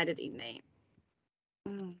 Let me add it in there.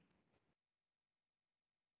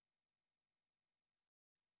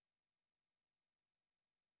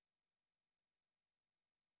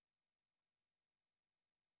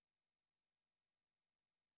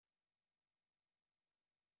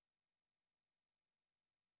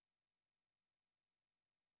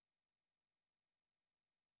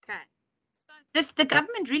 Okay. The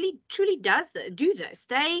government really truly does do this.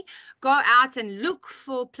 They go out and look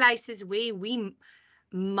for places where we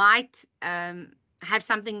might have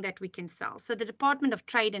something that we can sell. So the Department of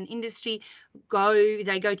Trade and Industry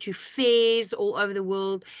they go to fairs all over the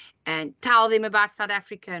world and tell them about South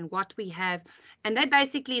Africa and what we have. And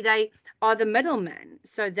they are the middleman.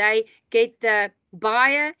 So they get the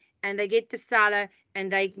buyer and they get the seller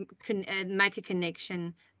and they can make a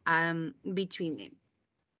connection between them.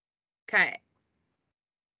 Okay.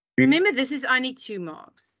 Remember, this is only 2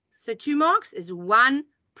 marks. So 2 marks is 1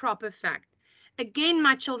 proper fact. Again,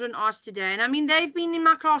 my children asked today, and I mean, they've been in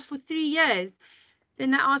my class for 3 years.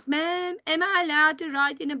 Then they asked, ma'am, am I allowed to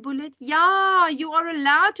write in a bullet? Yeah, you are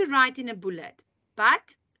allowed to write in a bullet, but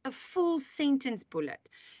a full sentence bullet.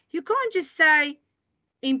 You can't just say,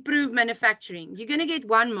 improve manufacturing. You're going to get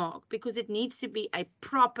 1 mark because it needs to be a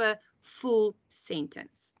proper full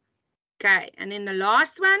sentence. Okay, and then the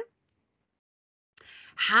last one.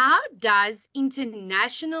 How does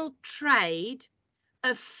international trade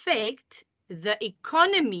affect the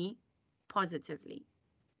economy positively?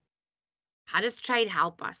 How does trade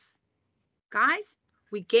help us? Guys,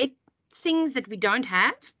 we get things that we don't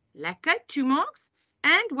have, lekker, 2 marks.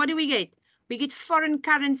 And what do we get? We get foreign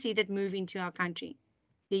currency that move into our country.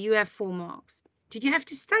 There you have 4 marks. Did you have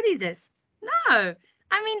to study this? No.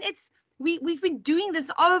 I mean, we've been doing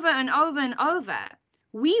this over and over and over.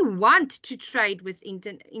 We want to trade with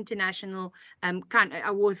international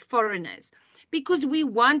with foreigners because we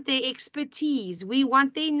want their expertise. We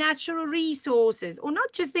want their natural resources, or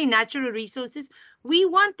not just their natural resources. We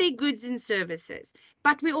want their goods and services,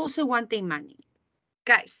 but we also want their money.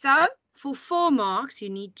 Okay, so for 4 marks, you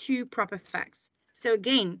need 2 proper facts. So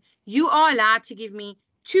again, you are allowed to give me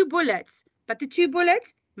 2 bullets, but the 2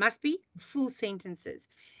 bullets must be full sentences.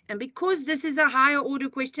 And because this is a higher order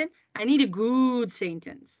question, I need a good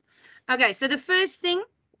sentence. Okay, so the first thing,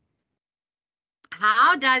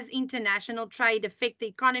 how does international trade affect the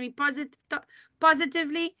economy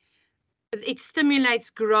positively? It stimulates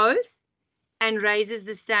growth and raises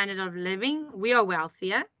the standard of living. We are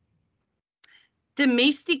wealthier.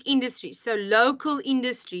 Domestic industries, so local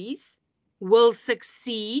industries, will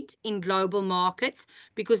succeed in global markets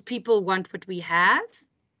because people want what we have.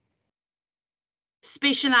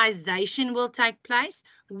 Specialization will take place.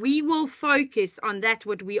 We will focus on that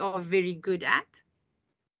what we are very good at.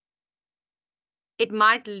 It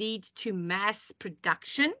might lead to mass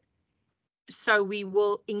production, so we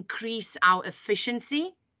will increase our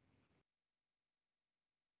efficiency.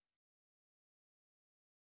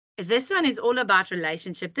 This one is all about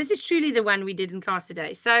relationship. This is truly the one we did in class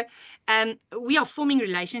today. So we are forming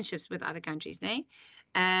relationships with other countries.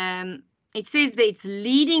 It says that it's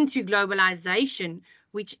leading to globalization,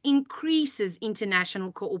 which increases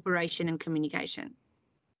international cooperation and communication.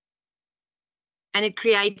 And it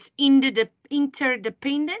creates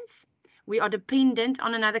interdependence. We are dependent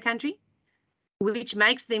on another country, which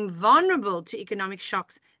makes them vulnerable to economic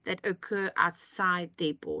shocks that occur outside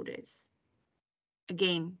their borders.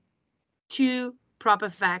 Again, 2 proper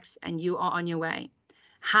facts and you are on your way.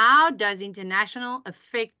 How does international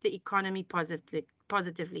affect the economy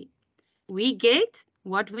positively? We get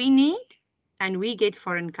what we need and we get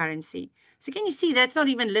foreign currency. So can you see that's not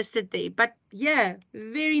even listed there? But yeah,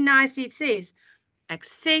 very nicely it says,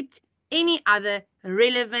 accept any other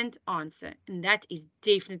relevant answer. And that is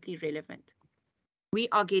definitely relevant. We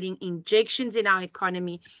are getting injections in our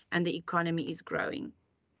economy and the economy is growing.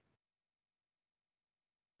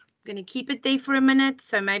 I'm going to keep it there for a minute.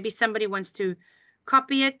 So maybe somebody wants to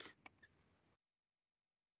copy it.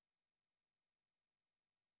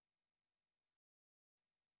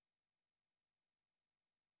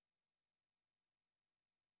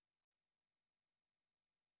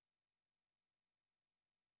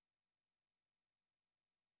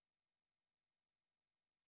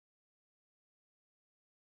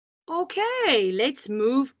 Okay, let's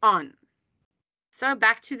move on. So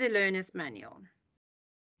back to the learner's manual.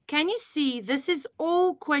 Can you see this is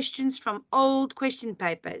all questions from old question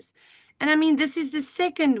papers? And I mean, this is the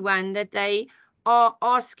second one that they are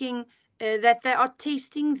asking, that they are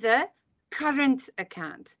testing the current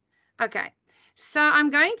account. Okay, so I'm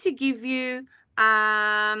going to give you,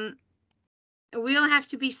 we'll have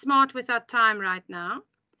to be smart with our time right now.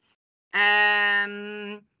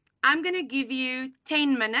 I'm going to give you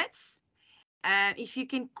 10 minutes. If you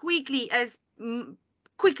can quickly, as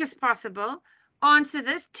quick as possible, answer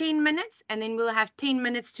this 10 minutes, and then we'll have 10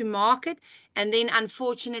 minutes to mark it. And then,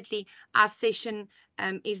 unfortunately, our session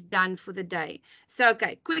is done for the day. So,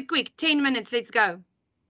 okay, quick, 10 minutes. Let's go.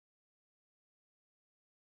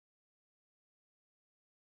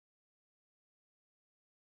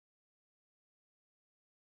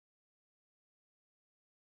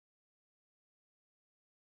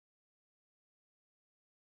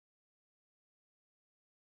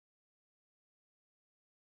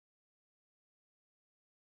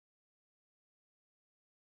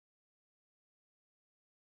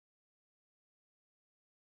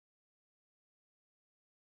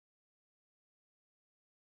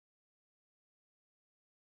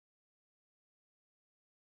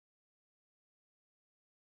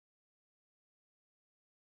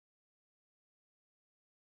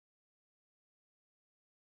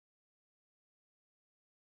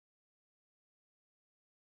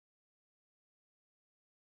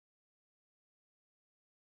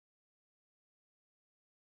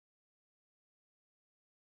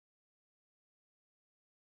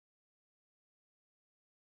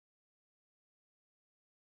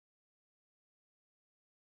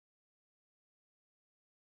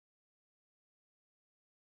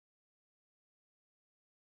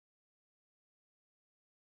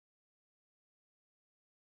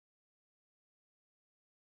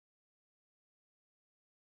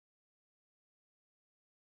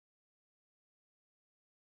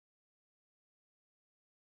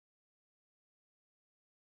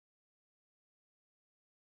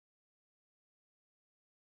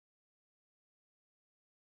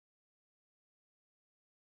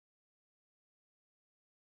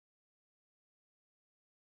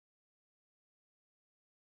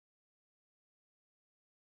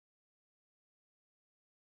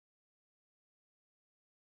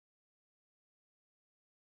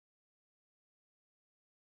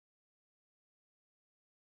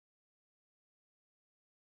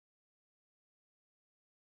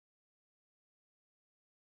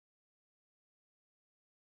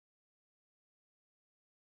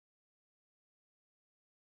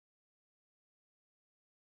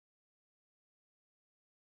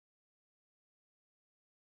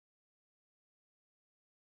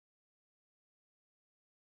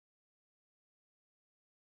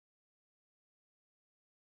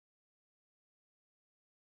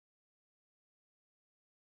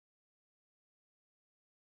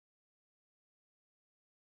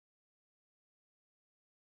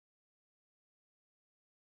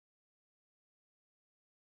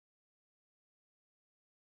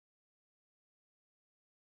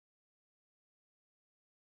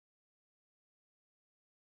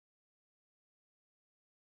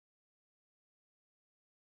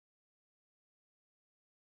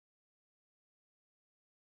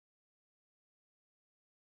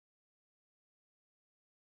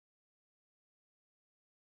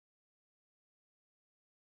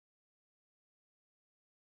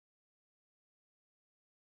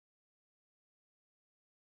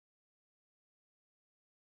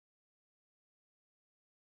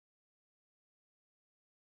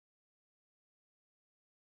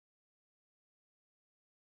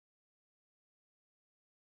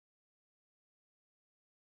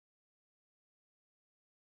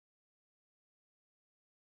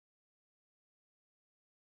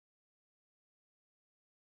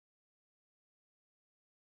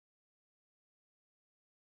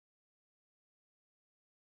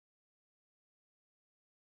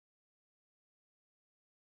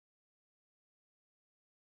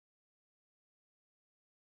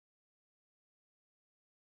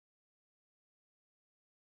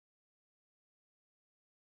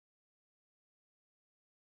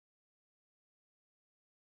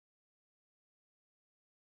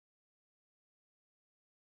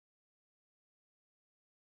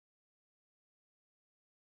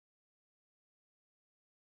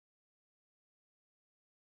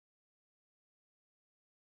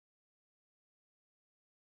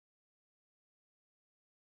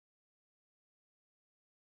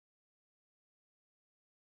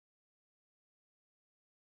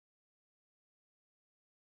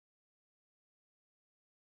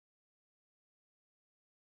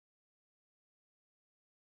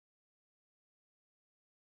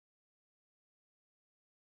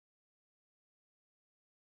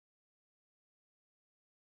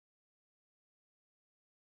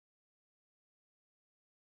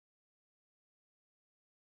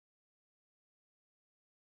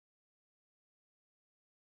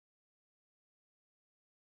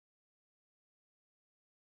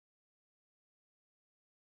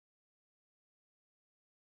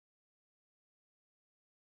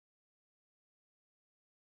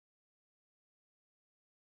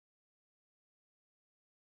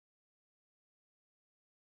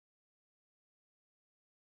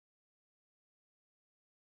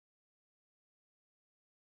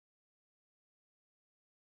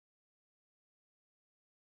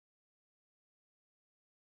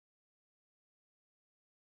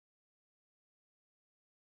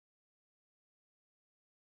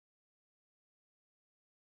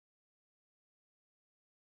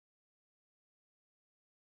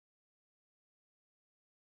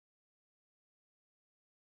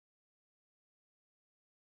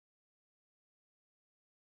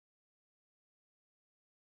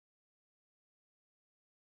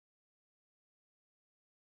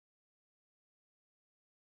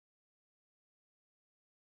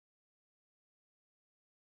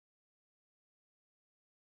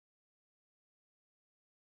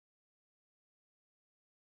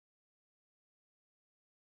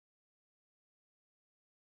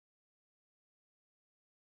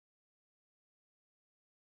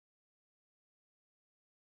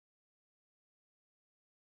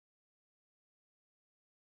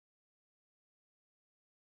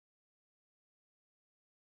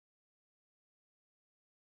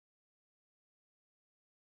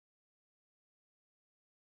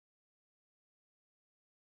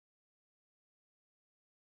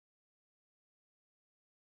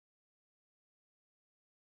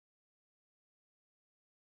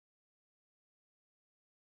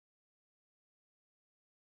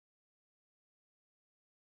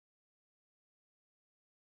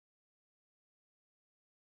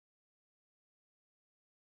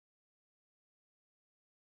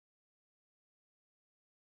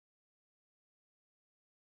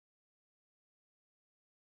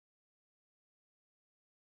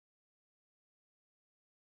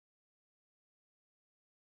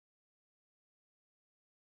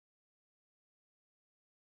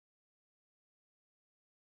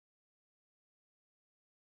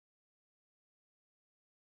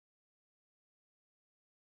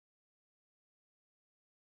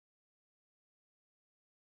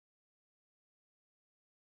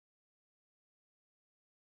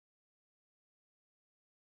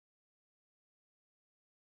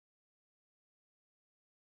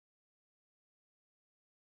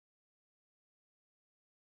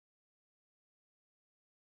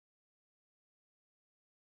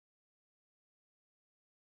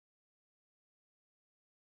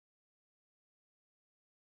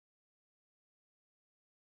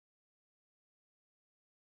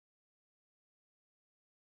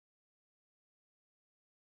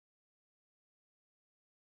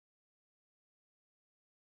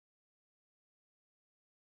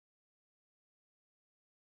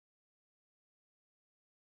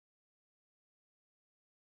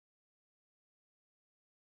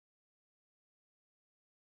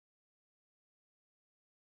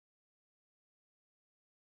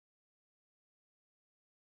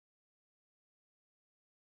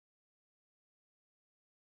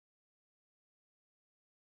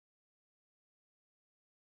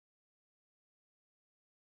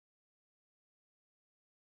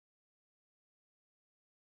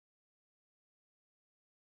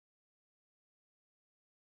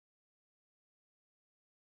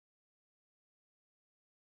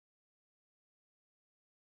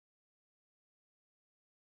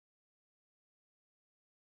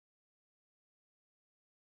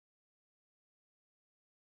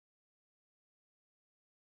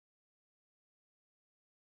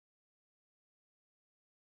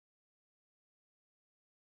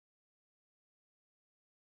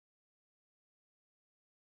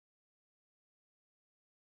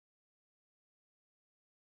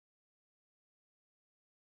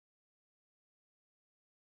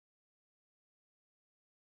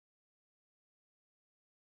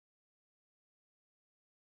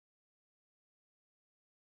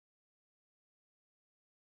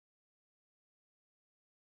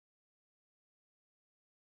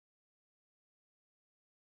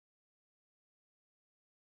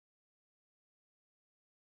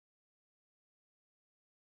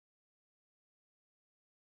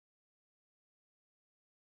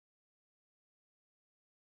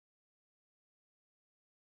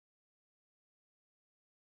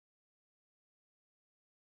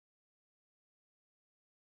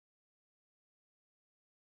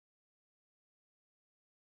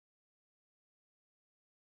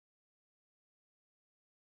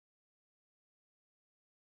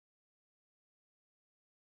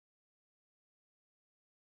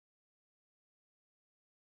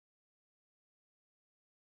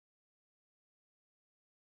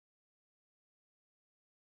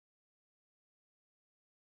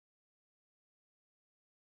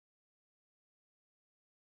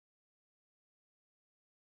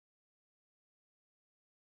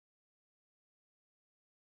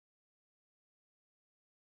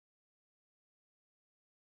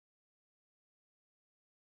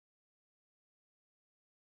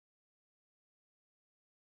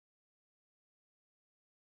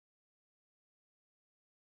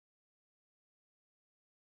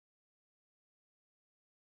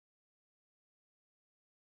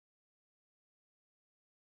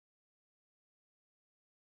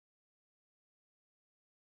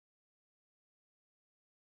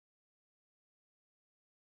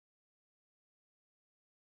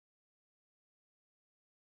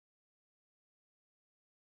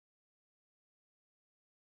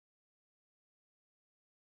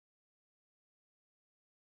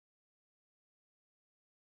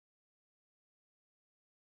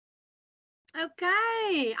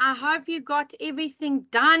 Okay, I hope you got everything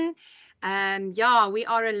done. Yeah, we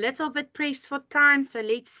are a little bit pressed for time, so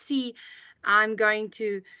let's see. I'm going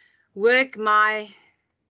to work a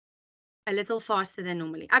little faster than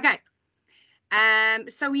normally. Okay.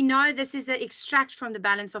 So we know this is an extract from the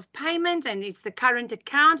balance of payment, and it's the current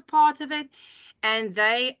account part of it. And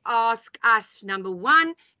they ask us, number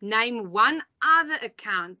one, name one other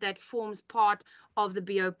account that forms part of the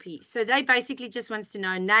BOP. So they basically just wants to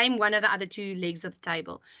know, name one of the other two legs of the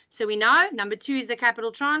table. So we know number two is the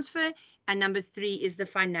capital transfer, and number three is the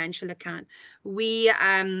financial account.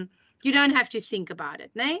 You don't have to think about it,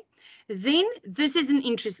 no? Then this is an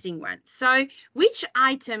interesting one. So which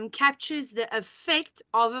item captures the effect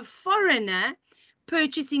of a foreigner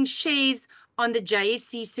purchasing shares on the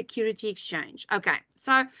JSE Security Exchange? Okay,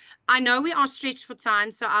 so I know we are stretched for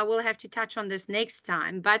time, so I will have to touch on this next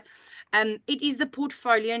time, but it is the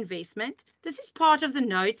portfolio investment. This is part of the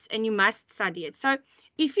notes and you must study it. So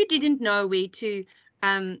if you didn't know where to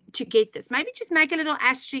get this, maybe just make a little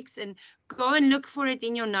asterisk and go and look for it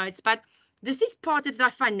in your notes. But this is part of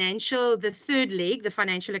the third leg, the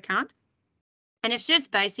financial account. And it's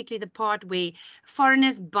just basically the part where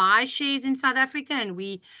foreigners buy shares in South Africa and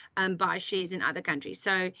we buy shares in other countries.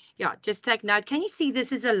 So yeah, just take note. Can you see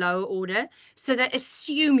this is a lower order? So they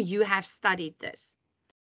assume you have studied this.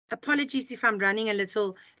 Apologies if I'm running a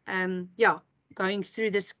little, going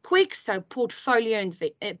through this quick. So portfolio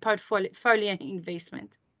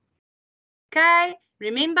investment. Okay,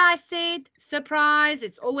 remember I said, surprise,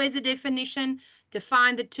 it's always a definition.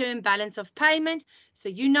 Define the term balance of payment. So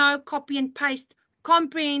you know, copy and paste,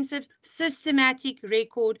 comprehensive, systematic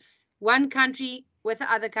record, one country with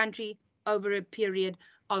the other country over a period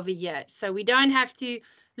of a year. So we don't have to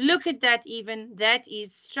look at that even. That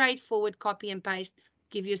is straightforward copy and paste.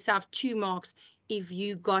 Give yourself 2 marks if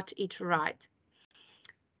you got it right.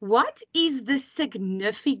 What is the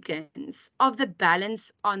significance of the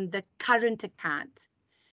balance on the current account?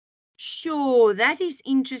 Sure, that is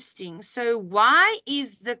interesting. So why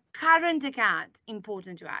is the current account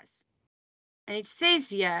important to us? And it says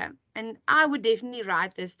here, and I would definitely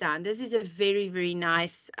write this down. This is a very, very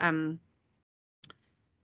nice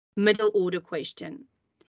middle order question.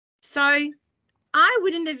 So I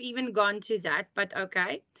wouldn't have even gone to that, but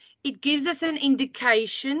okay. It gives us an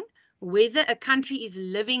indication whether a country is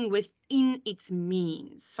living within its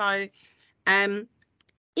means. So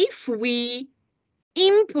if we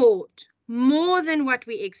import more than what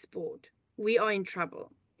we export, we are in trouble.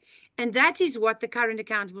 And that is what the current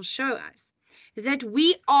account will show us, that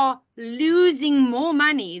we are losing more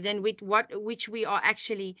money than which we are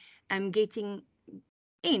actually getting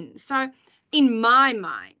in. So in my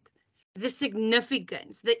mind, the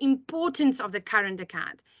significance, the importance of the current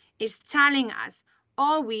account is telling us,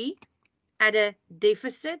 are we at a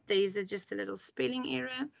deficit? There's just a little spelling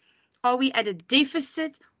error. Are we at a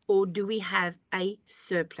deficit or do we have a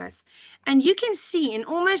surplus? And you can see in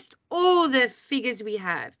almost all the figures we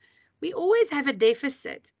always have a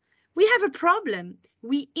deficit. We have a problem.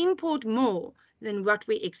 We import more than what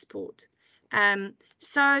we export.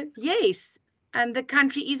 So yes, the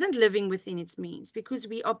country isn't living within its means because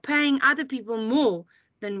we are paying other people more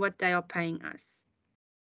than what they are paying us.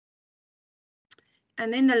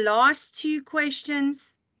 And then the last 2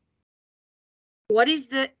 questions. What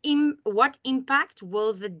impact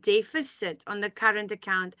will the deficit on the current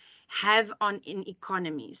account have on an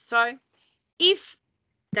economy? So if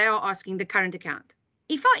they are asking the current account,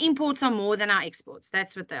 if our imports are more than our exports,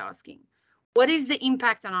 that's what they're asking. What is the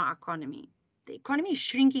impact on our economy? The economy is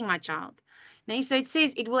shrinking, my child. Now, so it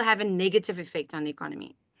says it will have a negative effect on the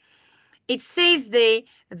economy. It says there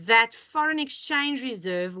that foreign exchange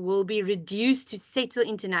reserve will be reduced to settle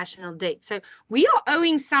international debt. So we are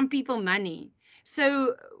owing some people money.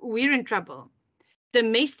 So we're in trouble.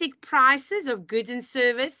 Domestic prices of goods and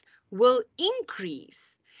service will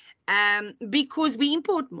increase because we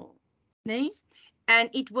import more. Nee? And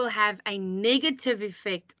it will have a negative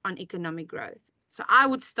effect on economic growth. So I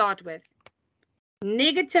would start with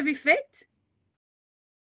negative effect.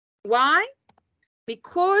 Why?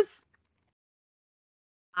 Because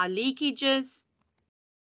our leakages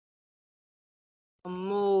are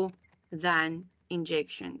more than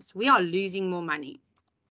injections. We are losing more money.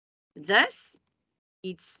 This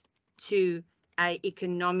leads to an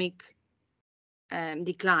economic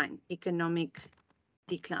decline.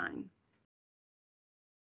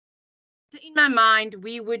 So in my mind,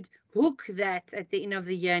 we would hook that at the end of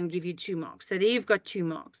the year and give you 2 marks. So there you've got 2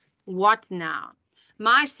 marks. What now?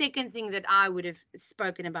 My second thing that I would have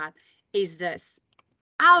spoken about is this.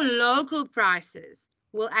 Our local prices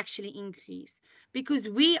will actually increase, because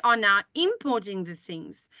we are now importing the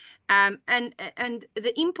things. And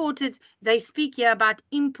the imported, they speak here about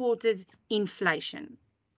imported inflation.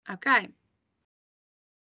 Okay.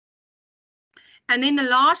 And then the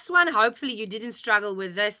last one, hopefully you didn't struggle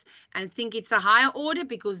with this and think it's a higher order,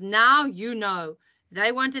 because now you know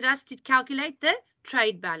they wanted us to calculate the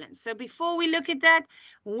trade balance. So before we look at that,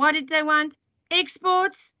 what did they want?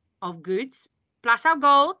 Exports of goods plus our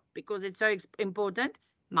gold, because it's so important,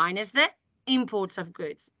 minus the imports of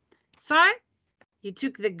goods. So you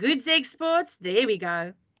took the goods exports, there we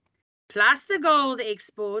go, plus the gold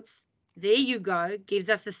exports, there you go, gives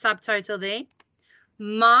us the subtotal there,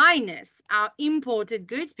 minus our imported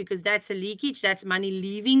goods, because that's a leakage, that's money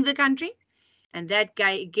leaving the country, and that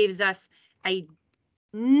gives us a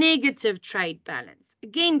negative trade balance.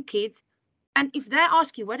 Again, kids, and if they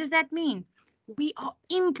ask you, what does that mean? We are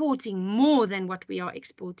importing more than what we are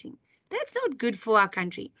exporting. That's not good for our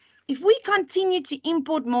country. If we continue to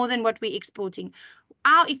import more than what we're exporting,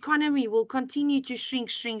 our economy will continue to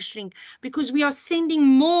shrink, because we are sending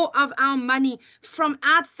more of our money from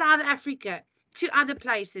outside Africa to other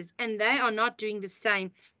places, and they are not doing the same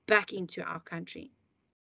back into our country.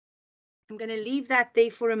 I'm going to leave that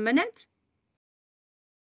there for a minute.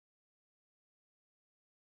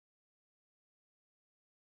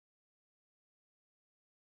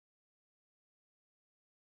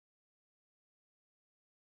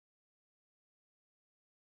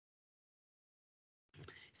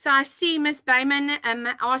 So I see Miss Bayman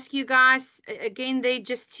ask you guys again there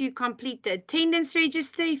just to complete the attendance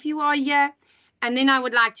register if you are here. And then I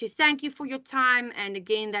would like to thank you for your time, and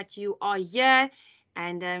again that you are here.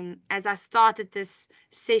 And as I started this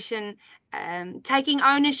session, taking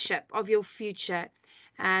ownership of your future.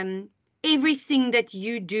 Everything that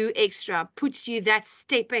you do extra puts you that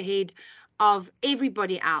step ahead of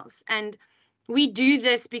everybody else. And we do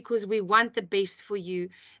this because we want the best for you.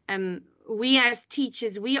 We as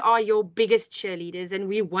teachers, we are your biggest cheerleaders, and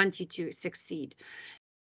we want you to succeed.